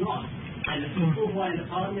this is not? And the people who are in the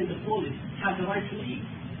army and the police have the right to leave.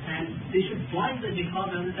 And they should join the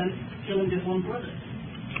jihad rather than killing their own brothers.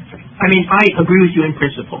 I mean, I agree with you in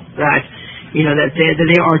principle that, that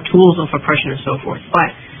they are tools of oppression and so forth. But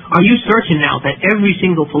are you certain now that every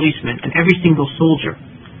single policeman and every single soldier,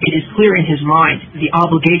 it is clear in his mind the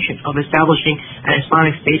obligation of establishing an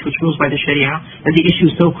Islamic state which rules by the Sharia, and the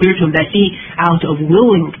issue is so clear to him that he, out of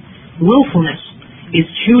willfulness, is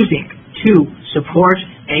choosing to support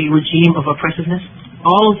a regime of oppressiveness?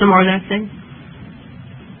 All of them are that thing?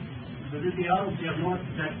 But if they are not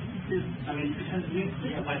that, it has been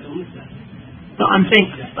clear by the Muslims. So I'm saying...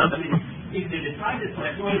 if they decided for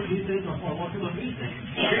economic reasons or for whatever reason,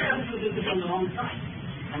 they have to do this on the wrong side.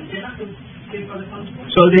 And they have to pay for the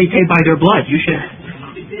consequences. So they pay by their blood. You should...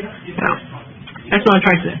 That's what I'm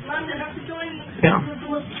trying to say.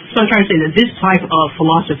 So I'm trying to say that this type of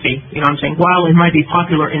philosophy, while it might be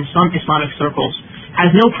popular in some Islamic circles,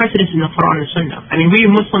 has no precedence in the Quran and Sunnah. I mean, we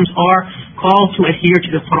Muslims are called to adhere to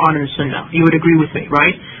the Quran and Sunnah. You would agree with me,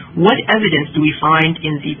 right? What evidence do we find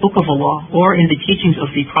in the Book of Allah or in the teachings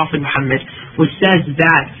of the Prophet Muhammad which says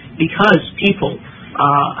that because people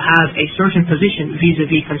have a certain position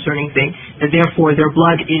vis-a-vis concerning things, that therefore their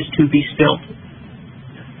blood is to be spilled?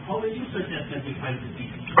 How will you suggest that we find the people?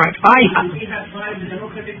 Right. We have tried the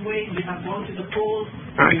democratic way, we have gone to the polls,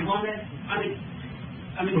 right. we want it.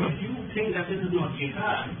 I mean, if you think that this is not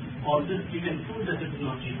jihad, or this, you can prove that this is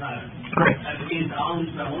not jihad, Right. against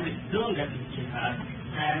arms that only still that this is jihad,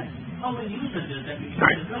 and how will you suggest that we should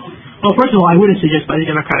Right. discount? Well, first of all, I wouldn't suggest by the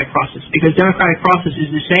democratic process, because democratic process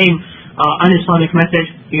is the same un-Islamic method,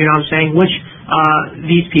 you know what I'm saying, which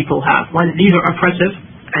these people have. These are oppressive,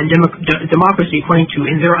 and democracy, according to,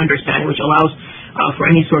 in their understanding, which allows for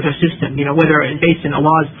any sort of system, you know, whether it's based in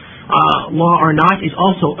Allah's law or not, is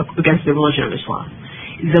also against the religion of Islam.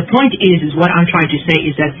 The point is what I'm trying to say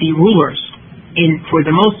is that the rulers, for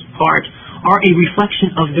the most part, are a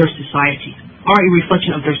reflection of their society, and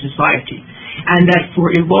that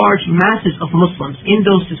for a large masses of Muslims in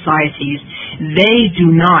those societies,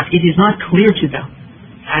 it is not clear to them,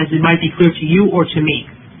 as it might be clear to you or to me,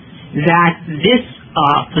 that this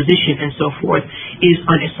position and so forth is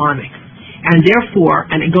un-Islamic. And therefore,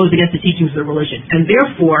 and it goes against the teachings of the religion, and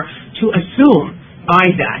therefore, to assume by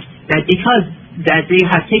that because that they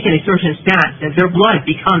have taken a certain stance, that their blood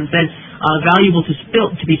becomes then valuable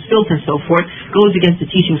to be spilt and so forth, goes against the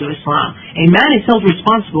teachings of Islam. A man is held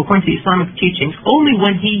responsible according to the Islamic teachings only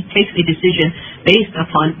when he takes a decision based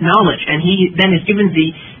upon knowledge, and he then is given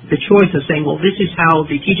the choice of saying, well, this is how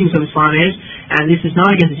the teachings of Islam is, and this is not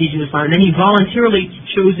against the teachings of Islam, and then he voluntarily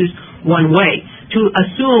chooses one way. To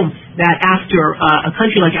assume that after a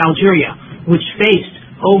country like Algeria, which faced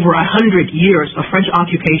over 100 years of French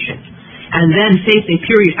occupation, and then faced a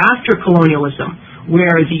period after colonialism,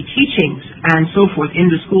 where the teachings and so forth in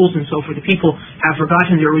the schools and so forth, the people have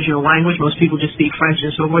forgotten their original language, most people just speak French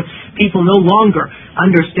and so forth, people no longer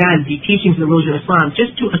understand the teachings of the religion of Islam,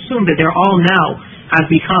 just to assume that they're all now have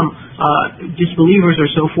become disbelievers or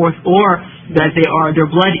so forth, or that their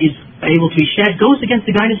blood is able to be shed, goes against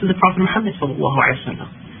the guidance of the Prophet Muhammad sallallahu alaihi wasallam.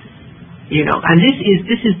 You know, and this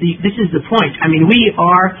is the point. I mean, we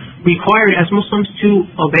are required as Muslims to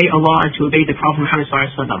obey Allah and to obey the Prophet Muhammad sallallahu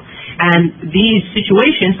alaihi wasallam. And these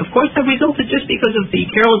situations, of course, have resulted just because of the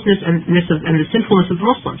carelessness and the sinfulness of the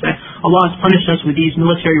Muslims. That Allah has punished us with these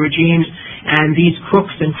military regimes and these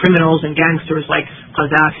crooks and criminals and gangsters like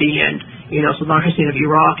Gaddafi and, you know, Saddam Hussein of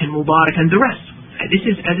Iraq and Mubarak and the rest. This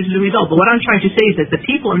is the result. But what I'm trying to say is that the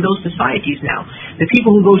people in those societies now, the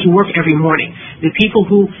people who go to work every morning, the people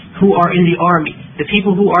who are in the army, the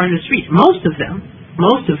people who are in the streets, most of them,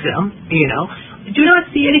 you know, do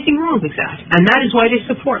not see anything wrong with that. And that is why they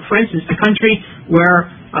support, for instance, the country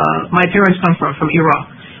where my parents come from Iraq.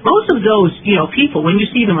 Most of those, you know, people, when you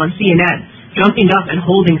see them on CNN, jumping up and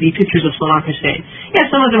holding the pictures of Saddam Hussein, yeah,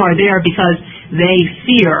 some of them are there because they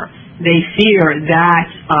fear that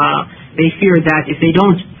if they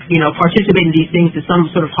don't, you know, participate in these things, that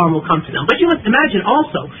some sort of harm will come to them. But you must imagine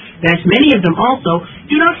also that many of them also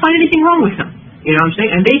do not find anything wrong with him. You know what I'm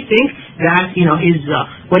saying? And they think that, you know,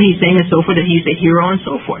 what he's saying and so forth, that he's a hero and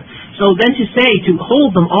so forth. So then to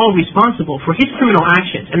hold them all responsible for his criminal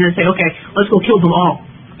actions and then say, okay, let's go kill them all,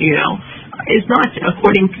 you know, is not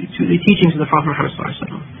according to the teachings of the Prophet Muhammad sallallahu alaihi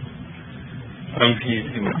wasallam.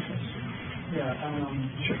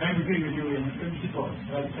 I agree with you in principle,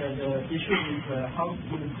 but the issue is how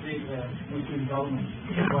to create a Muslim government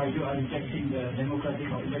while you are rejecting the democratic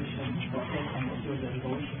or election process and also the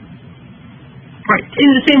revolution. Right. In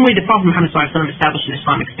the same way the Prophet Muhammad sallallahu alaihi wasallam established an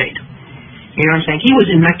Islamic state. You know what I'm saying? He was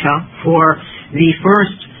in Mecca for the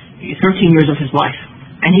first 13 years of his life,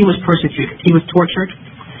 and he was persecuted. He was tortured.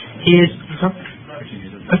 13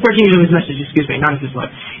 years of his message, not of his life.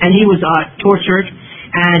 And he was tortured,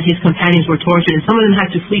 and his companions were tortured, and some of them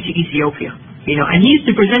had to flee to Ethiopia. You know, and he used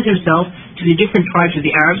to present himself to the different tribes of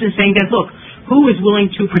the Arabs and saying that, look, who is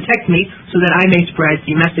willing to protect me so that I may spread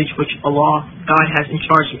the message which Allah, God, has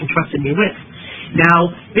entrusted me with?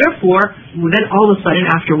 Now, therefore, then all of a sudden,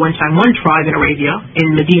 after one time, one tribe in Arabia,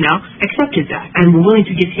 in Medina, accepted that and were willing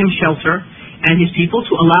to give him shelter and his people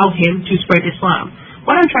to allow him to spread Islam.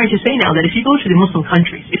 What I'm trying to say now, that if you go to the Muslim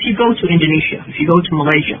countries, if you go to Indonesia, if you go to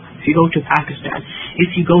Malaysia, if you go to Pakistan,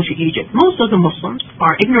 if you go to Egypt, most of the Muslims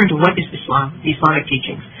are ignorant of what is Islam, the Islamic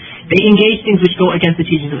teachings. They engage things which go against the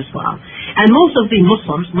teachings of Islam. And most of the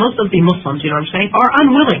Muslims, you know what I'm saying, are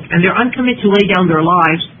unwilling, and they're uncommitted to lay down their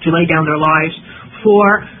lives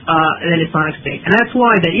for an Islamic state. And that's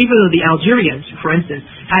why that even though the Algerians, for instance,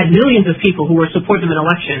 had millions of people who were supporting them in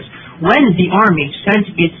elections, when the army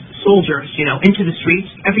sent its soldiers, you know, into the streets,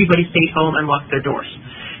 everybody stayed home and locked their doors.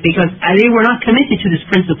 Because they were not committed to this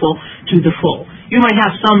principle to the full. You might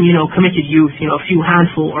have some, you know, committed youth, you know, a few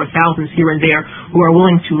handful or thousands here and there who are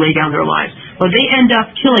willing to lay down their lives. But they end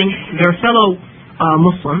up killing their fellow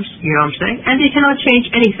Muslims, you know what I'm saying, and they cannot change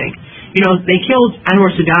anything. they killed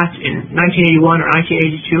Anwar Sadat in 1981 or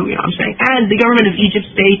 1982, and the government of Egypt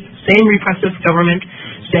stayed, same repressive government,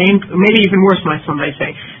 same, maybe even worse, some might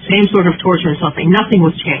say, same sort of torture and something. Nothing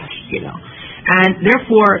was changed, And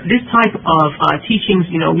therefore, this type of teachings,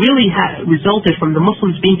 really resulted from the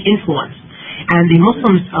Muslims being influenced and the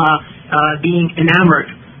Muslims being enamored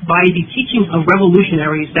by the teachings of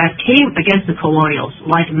revolutionaries that came against the colonials,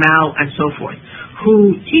 like Mao and so forth,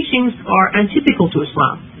 whose teachings are antithetical to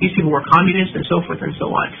Islam. These people were communists and so forth and so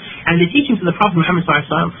on. And the teachings of the Prophet Muhammad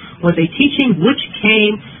ﷺ was a teaching which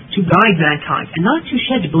came to guide mankind and not to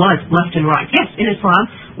shed blood left and right. Yes, in Islam,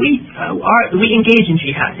 we engage in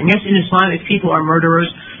jihad. And yes, in Islam, if people are murderers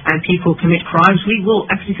and people commit crimes, we will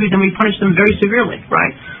execute them, we punish them very severely,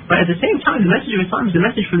 right? But at the same time, the message of Islam is a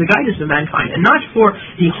message for the guidance of mankind and not for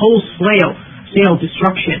the wholesale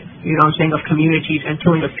destruction, of communities and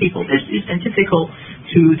killing of people. This is antithetical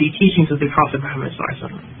to the teachings of the Prophet Muhammad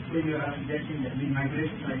ﷺ.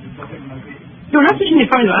 No, not suggesting the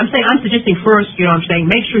Prophet. I'm suggesting first,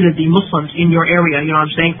 make sure that the Muslims in your area,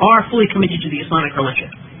 are fully committed to the Islamic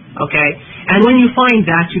religion. Okay? And when you find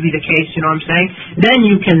that to be the case, then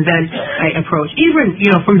you can then approach, even,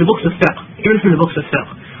 from the books of fiqh,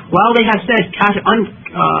 while they have said,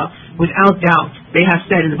 without doubt, they have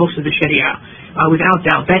said in the books of the Sharia, without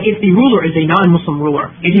doubt, that if the ruler is a non-Muslim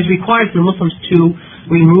ruler, it is required for the Muslims to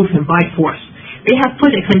remove him by force. They have put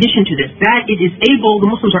a condition to this, that the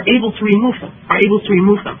Muslims are able to remove them,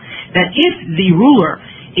 That if the ruler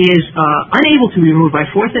is unable to be removed by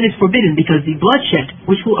force, then it's forbidden, because the bloodshed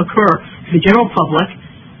which will occur to the general public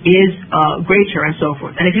is greater and so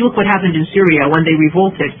forth. And if you look what happened in Syria when they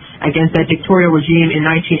revolted against that dictatorial regime in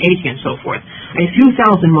 1980 and so forth, a few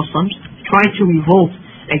thousand Muslims tried to revolt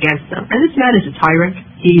against them. And this man is a tyrant,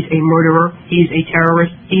 he's a murderer, he's a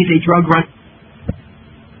terrorist, he's a drug runner.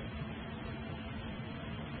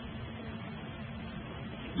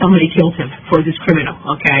 Somebody killed him for this criminal,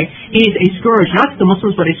 okay? He is a scourge, not to the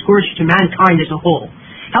Muslims, but a scourge to mankind as a whole.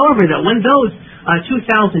 However, though, when those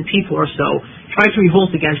 2,000 people or so tried to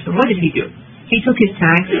revolt against him, what did he do? He took his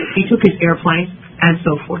tanks, he took his airplanes, and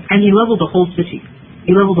so forth, and he leveled the whole city.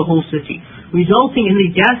 Resulting in the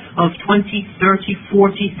death of 20, 30,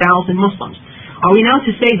 40,000 Muslims. Are we now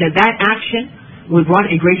to say that that action would brought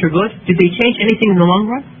a greater good? Did they change anything in the long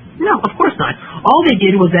run? No, of course not. All they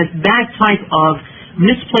did was that type of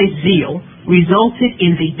misplaced zeal resulted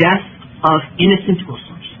in the death of innocent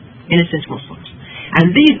Muslims.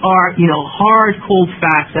 And these are, hard, cold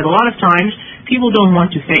facts that a lot of times people don't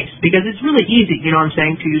want to face, because it's really easy,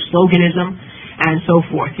 to use sloganism and so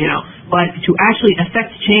forth, But to actually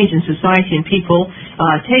affect change in society and people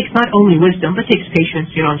takes not only wisdom, but takes patience,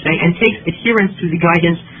 and takes adherence to the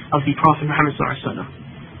guidance of the Prophet Muhammad ﷺ.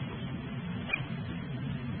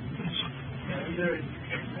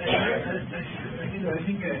 I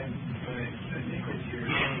think what you're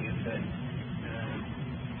saying is that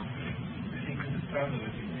I think this is part of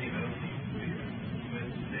what you say about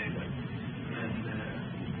today, and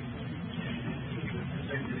with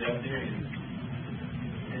respect to the Algerians,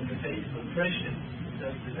 in the face of oppression,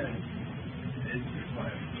 self-defense is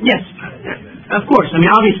required. Yes, of course.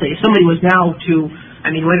 Obviously, if somebody was now to,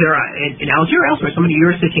 whether in Algeria or elsewhere,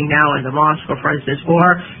 you're sitting now in the mosque, for instance,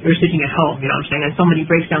 or you're sitting at home, and somebody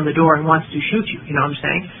breaks down the door and wants to shoot you, you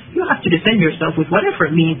have to defend yourself with whatever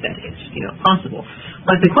means that is, possible.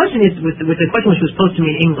 But the question is, with the question which was posed to me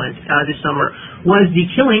in England this summer, was the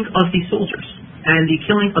killing of the soldiers and the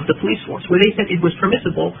killing of the police force, where they said it was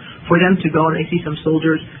permissible for them to go and they see some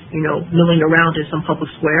soldiers, milling around in some public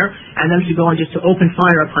square, and them to go and just to open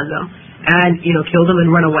fire upon them and, kill them and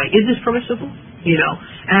run away. Is this permissible?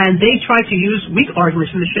 And they try to use weak arguments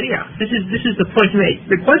from the Sharia. This is the point made.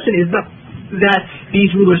 The question is not that these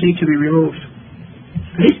rulers need to be removed.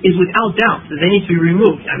 This is without doubt that they need to be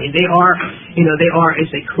removed. They are, as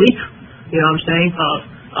a clique,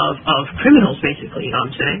 of criminals, basically,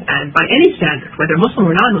 and by any standard, whether Muslim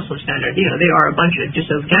or non-Muslim standard, they are a bunch of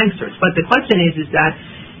gangsters. But the question is that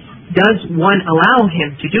does one allow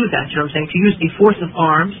him to do that, to use the force of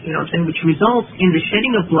arms, which results in the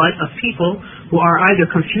shedding of blood of people who are either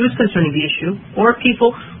confused concerning the issue, or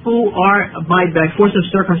people who are, by force of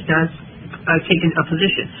circumstance, taken a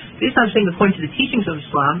position. This, I'm saying, according to the teachings of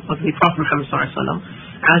Islam, of the Prophet Muhammad ﷺ,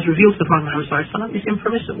 as revealed to the Prophet Muhammad ﷺ, is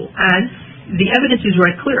impermissible. And the evidence is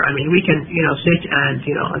very clear. We can, sit and,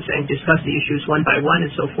 discuss the issues one by one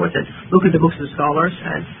and so forth, and look at the books of scholars,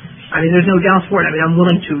 and there's no doubt for it. I'm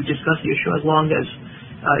willing to discuss the issue as long as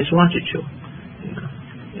is wanted to.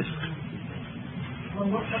 Yes. Well,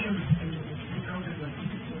 what happens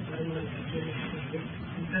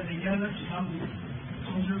that they gather some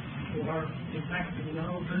soldiers who are in fact,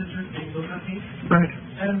 villagers in geography, Right.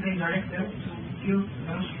 and they direct them to kill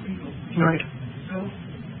those people. Right. So,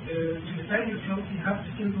 to defend yourself, you have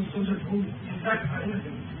to kill those soldiers who, in fact, are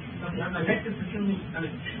innocent. But I'm elected to kill me. I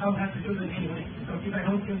mean, I'll have to kill them anyway. So if I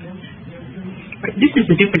don't kill them, they'll kill me. Right. This is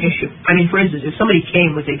a different issue. I mean, for instance, if somebody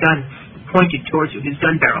came with a gun pointed towards you, his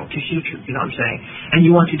gun barrel, to shoot you, you know what I'm saying, and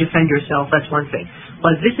you want to defend yourself, that's one thing.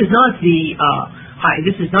 But this is not the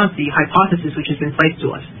hypothesis which has been placed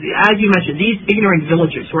to us. As you mentioned, these ignorant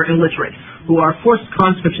villagers who are illiterate, who are forced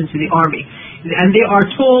conscripts into the army, and they are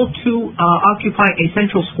told to occupy a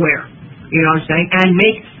central square, you know what I'm saying, and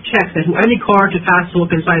make checks that any car to pass to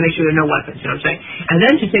look inside and make sure there are no weapons, you know what I'm saying. And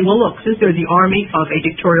then to say, well, look, since they're the army of a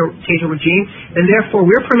dictatorial regime, then therefore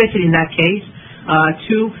we're permitted in that case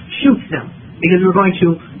to shoot them, because we're going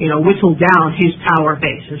to, whittle down his power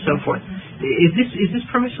base and so forth. Is this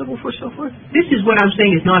permissible for so forth? This is what I'm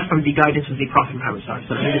saying is not from the guidance of the Prophet Muhammad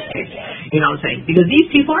in this case. You know what I'm saying? Because these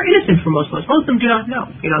people are innocent for most of us. Most of them do not know.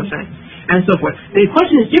 You know what I'm saying? And so forth. The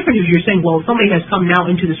question is different if you're saying, well, somebody has come now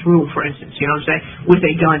into this room, for instance, you know what I'm saying, with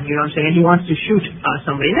a gun, you know what I'm saying, and he wants to shoot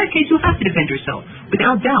somebody. In that case, you have to defend yourself,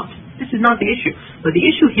 without doubt. This is not the issue. But the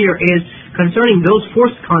issue here is concerning those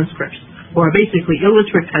forced conscripts, who are basically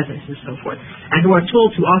illiterate peasants and so forth, and who are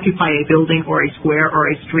told to occupy a building or a square or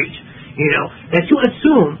a street. That to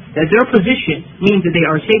assume that their position means that they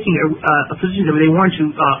are taking a position that they want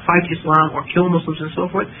to fight Islam or kill Muslims and so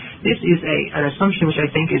forth, this is an assumption which I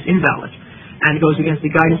think is invalid and goes against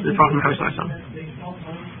the guidance of the Prophet Muhammad sallallahu alaihi wasallam.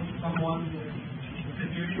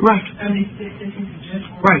 Right.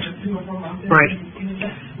 Right. Right.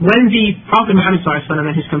 When the Prophet Muhammad sallallahu alaihi wasallam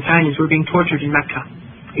and his companions were being tortured in Mecca,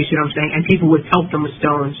 you see what I'm saying, and people would pelt them with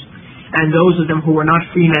stones, and those of them who were not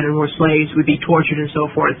free men and were slaves would be tortured and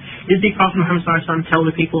so forth. Did the Prophet Muhammad ﷺ tell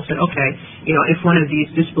the people, said, okay, if one of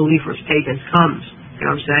these disbelievers, pagans, comes, you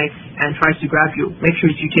know what I'm saying, and tries to grab you, make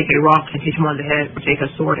sure that you take a rock and hit him on the head, or take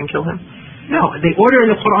a sword and kill him? No, the order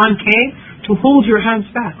in the Quran came to hold your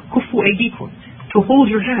hands back, kufu aydikum, to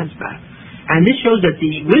hold your hands back. And this shows that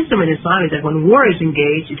the wisdom in Islam is that when war is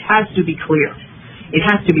engaged, it has to be clear. It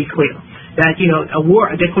has to be clear that,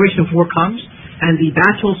 a declaration of war comes, and the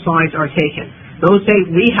battle sides are taken. Those say,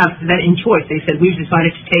 we have that in choice. They said, we've decided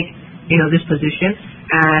to take, this position,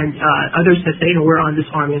 and others have said, we're on this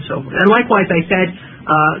army and so forth. And likewise, I said,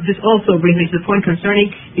 this also brings me to the point concerning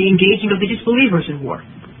the engaging of the disbelievers in war.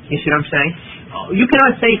 You see what I'm saying? You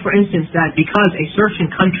cannot say, for instance, that because a certain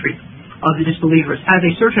country of the disbelievers has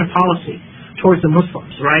a certain policy towards the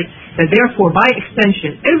Muslims, right, that therefore, by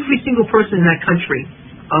extension, every single person in that country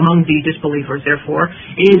among the disbelievers, therefore,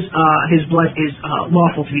 his blood is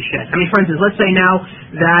lawful to be shed. I mean, for instance, let's say now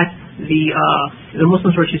that the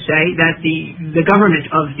Muslims were to say that the government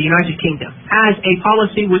of the United Kingdom has a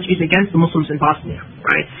policy which is against the Muslims in Bosnia,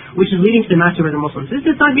 right, which is leading to the massacre of the Muslims. This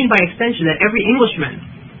does not mean by extension that every Englishman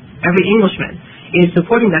is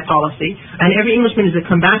supporting that policy, and every Englishman is a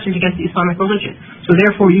combatant against the Islamic religion. So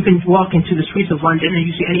therefore, you can walk into the streets of London and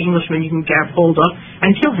you see any Englishman, you can grab hold of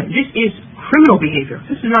and kill him. This is criminal behavior.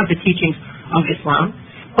 This is not the teachings of Islam.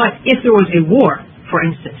 But if there was a war, for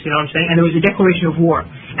instance, you know what I'm saying, and there was a declaration of war,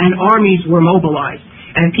 and armies were mobilized,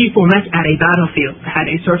 and people met at a battlefield that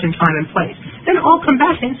had a certain time and place, then all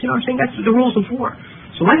combatants, you know what I'm saying, that's the rules of war.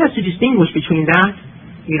 So one has to distinguish between that,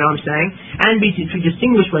 you know what I'm saying, and to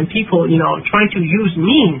distinguish when people, trying to use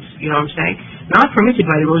means, you know what I'm saying, not permitted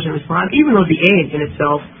by the religion of Islam, even though the aim in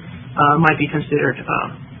itself might be considered,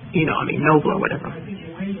 noble or whatever.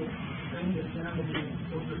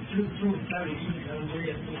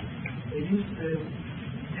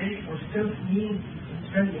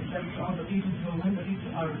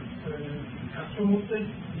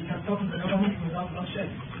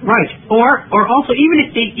 Right. Or also even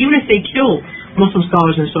if they kill Muslim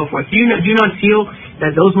scholars and so forth, do you not feel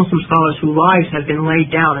that those Muslim scholars whose lives have been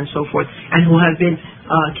laid down and so forth, and who have been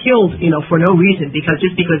killed, for no reason, because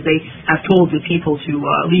they have told the people to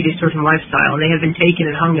lead a certain lifestyle, and they have been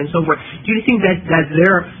taken and hung and so forth, do you think that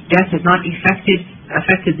their death has not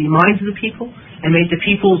affected the minds of the people, and made the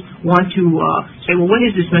people want to say, well, what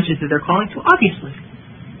is this message that they're calling to? Obviously.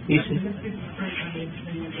 You see.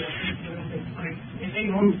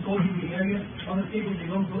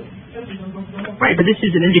 Right, but this is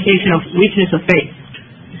an indication of weakness of faith.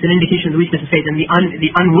 It's an indication of the weakness of faith and the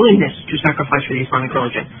unwillingness to sacrifice for the Islamic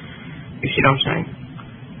religion. You see what I'm saying?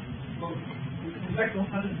 In fact, what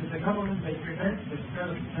happens is the government may prevent the spread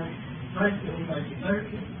of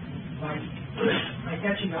by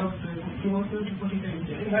catching out the influencers, putting them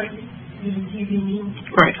into anxiety, using TV means,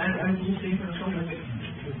 right, and newspaper and so on.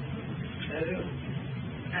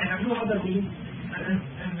 I have no other means, and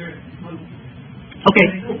Okay,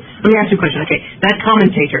 let me ask you a question. Okay, that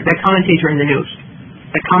commentator in the news,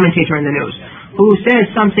 who says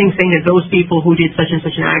something saying that those people who did such and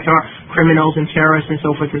such an act are criminals and terrorists and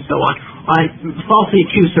so forth and so on, falsely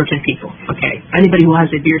accuse certain people. Okay, anybody who has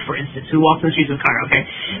a beard, for instance, who walks in the streets of Cairo. Okay,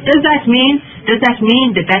 does that mean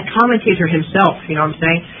that commentator himself,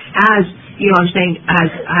 has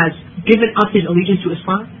given up his allegiance to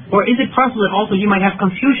Islam, or is it possible that also he might have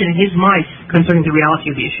confusion in his mind concerning the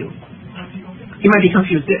reality of the issue? He might be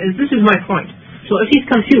confused. This is my point. So if he's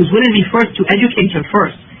confused, wouldn't it be first to educate him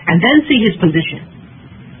first, and then see his position,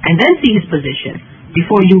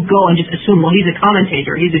 before you go and just assume, well, he's a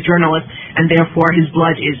commentator, he's a journalist, and therefore his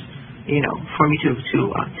blood is, for me to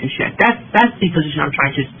shed. That's the position I'm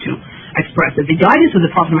trying to express. That the guidance of the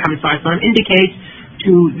Prophet Muhammad ﷺ indicates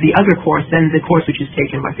to the other course than the course which is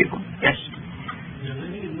taken by people. Yes. We are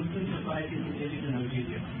living in Muslim society in Egypt and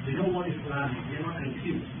Algeria. They don't want Islam. They are not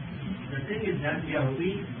confused. The thing is that we are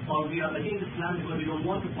weak, or we are against Islam because we don't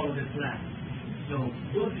want to follow the Islam. So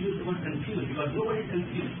don't use the word confused, because nobody is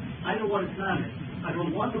confused. I know what Islam is. I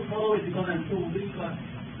don't want to follow it because I'm so weak,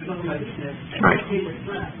 because of my weakness. I hate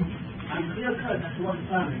Islam. I'm clear-cut as to what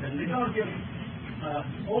Islam is. And majority of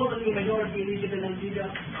majority in Egypt and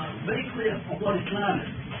Algeria are very clear of what Islam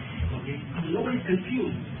is. Okay? Nobody's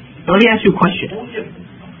confused. Let me ask you a question.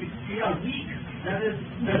 We are weak. That is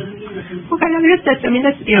okay, that's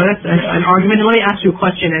an argument. And let me ask you a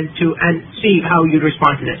question and see how you'd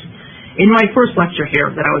respond to this. In my first lecture here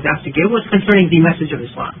that I was asked to give was concerning the message of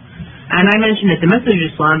Islam. And I mentioned that the message of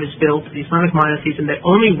Islam is built, the Islamic monotheism, that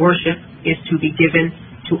only worship is to be given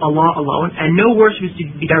to Allah alone, and no worship is to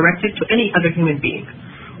be directed to any other human being,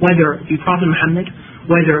 whether the Prophet Muhammad,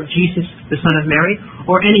 whether Jesus, the son of Mary,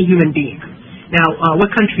 or any human being. Now, what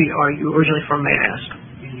country are you originally from, may I ask?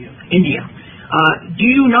 India. Do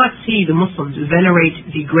you not see the Muslims venerate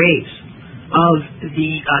the graves of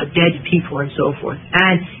the dead people and so forth,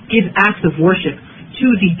 and give acts of worship to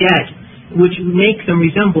the dead, which make them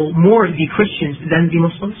resemble more the Christians than the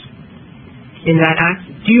Muslims in that act?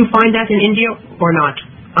 Do you find that in India or not?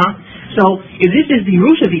 So, if this is the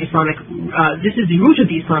root of the Islamic,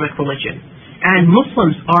 religion, and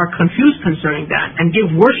Muslims are confused concerning that and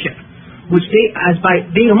give worship, which they, as by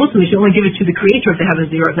being a Muslim, they should only give it to the Creator of the heavens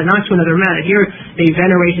and the earth, and not to another man. And here they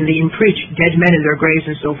venerate and they impreach dead men in their graves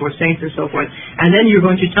and so forth, saints and so forth. And then you're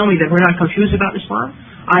going to tell me that we're not confused about Islam?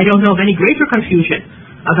 I don't know of any greater confusion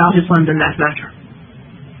about Islam than that matter.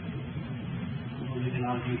 We can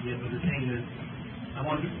argue here, but the thing is, I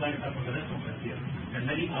want to clarify for the rest of us here that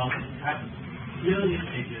many authors have clearly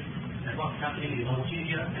stated that what's happening in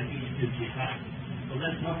Algeria and Egypt is jihad. So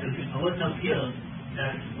let's not confuse ourselves here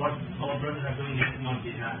that what our brothers are doing is not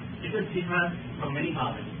jihad. It is jihad from many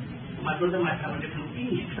authors. My brother might have a different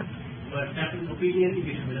opinion, but that opinion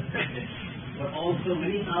we should be respected. But also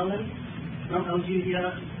many authors from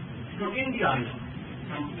Algeria, from India,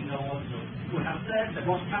 also, who have said that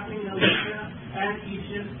what's happening in Algeria and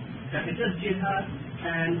Egypt, that it is jihad,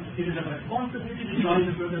 and it is a responsibility to join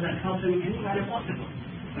the brothers and help them in any manner possible.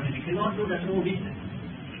 But if you cannot do that, no reason.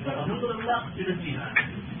 But alhamdulillah, it is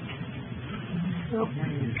jihad. It's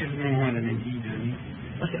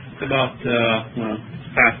about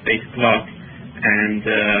fast-paced clock, and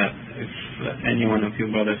if any one of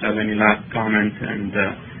you brothers have any last comment, and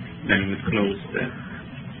then we'll close.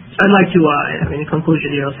 I'd like to, in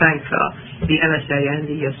conclusion, thank the MSA and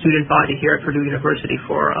the student body here at Purdue University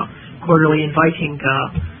for cordially inviting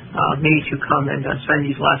me to come and spend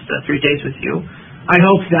these last 3 days with you. I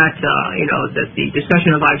hope that that the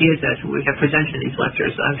discussion of ideas that we have presented in these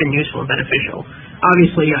lectures have been useful and beneficial.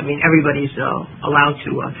 Obviously, everybody's allowed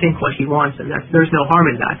to think what he wants, and there's no harm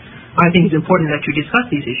in that. But I think it's important that you discuss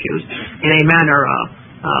these issues in a manner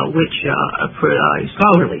which a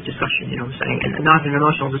scholarly discussion, and not an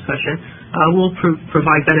emotional discussion, will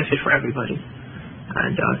provide benefit for everybody.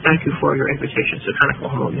 And thank you for your invitation. We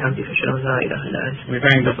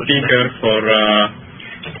thank the speaker for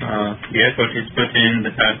the effort he's put in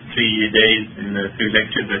the past 3 days in the 3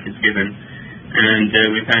 lectures that he's given, and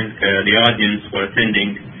we thank the audience for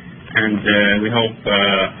attending, and we hope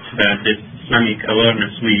that this Islamic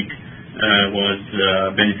Awareness Week was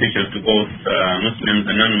beneficial to both Muslims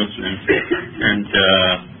and non-Muslims, and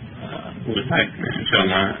we'll back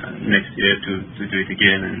inshallah next year to do it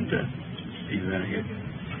again, and see you here.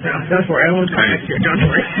 Don't worry, I won't come next year, don't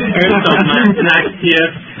worry. Next year.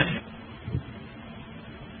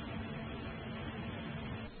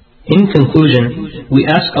 In conclusion, we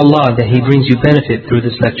ask Allah that He brings you benefit through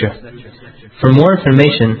this lecture. For more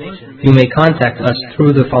information, you may contact us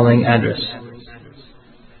through the following address: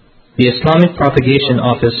 the Islamic Propagation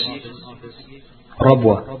Office,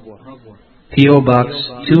 Rabwa, P.O. Box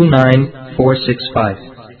 29465,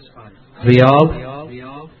 Riyadh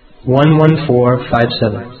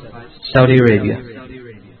 11457, Saudi Arabia.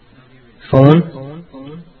 Phone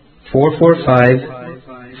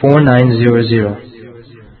 445-4900.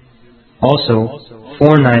 Also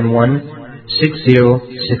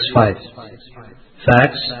 491-6065.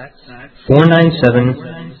 Fax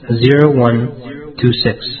 497-0126.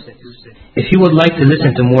 If you would like to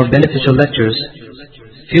listen to more beneficial lectures,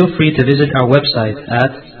 feel free to visit our website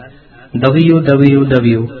at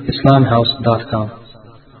www.islamhouse.com.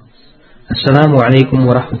 Assalamu alaikum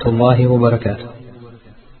wa rahmatullahi wa barakatuh.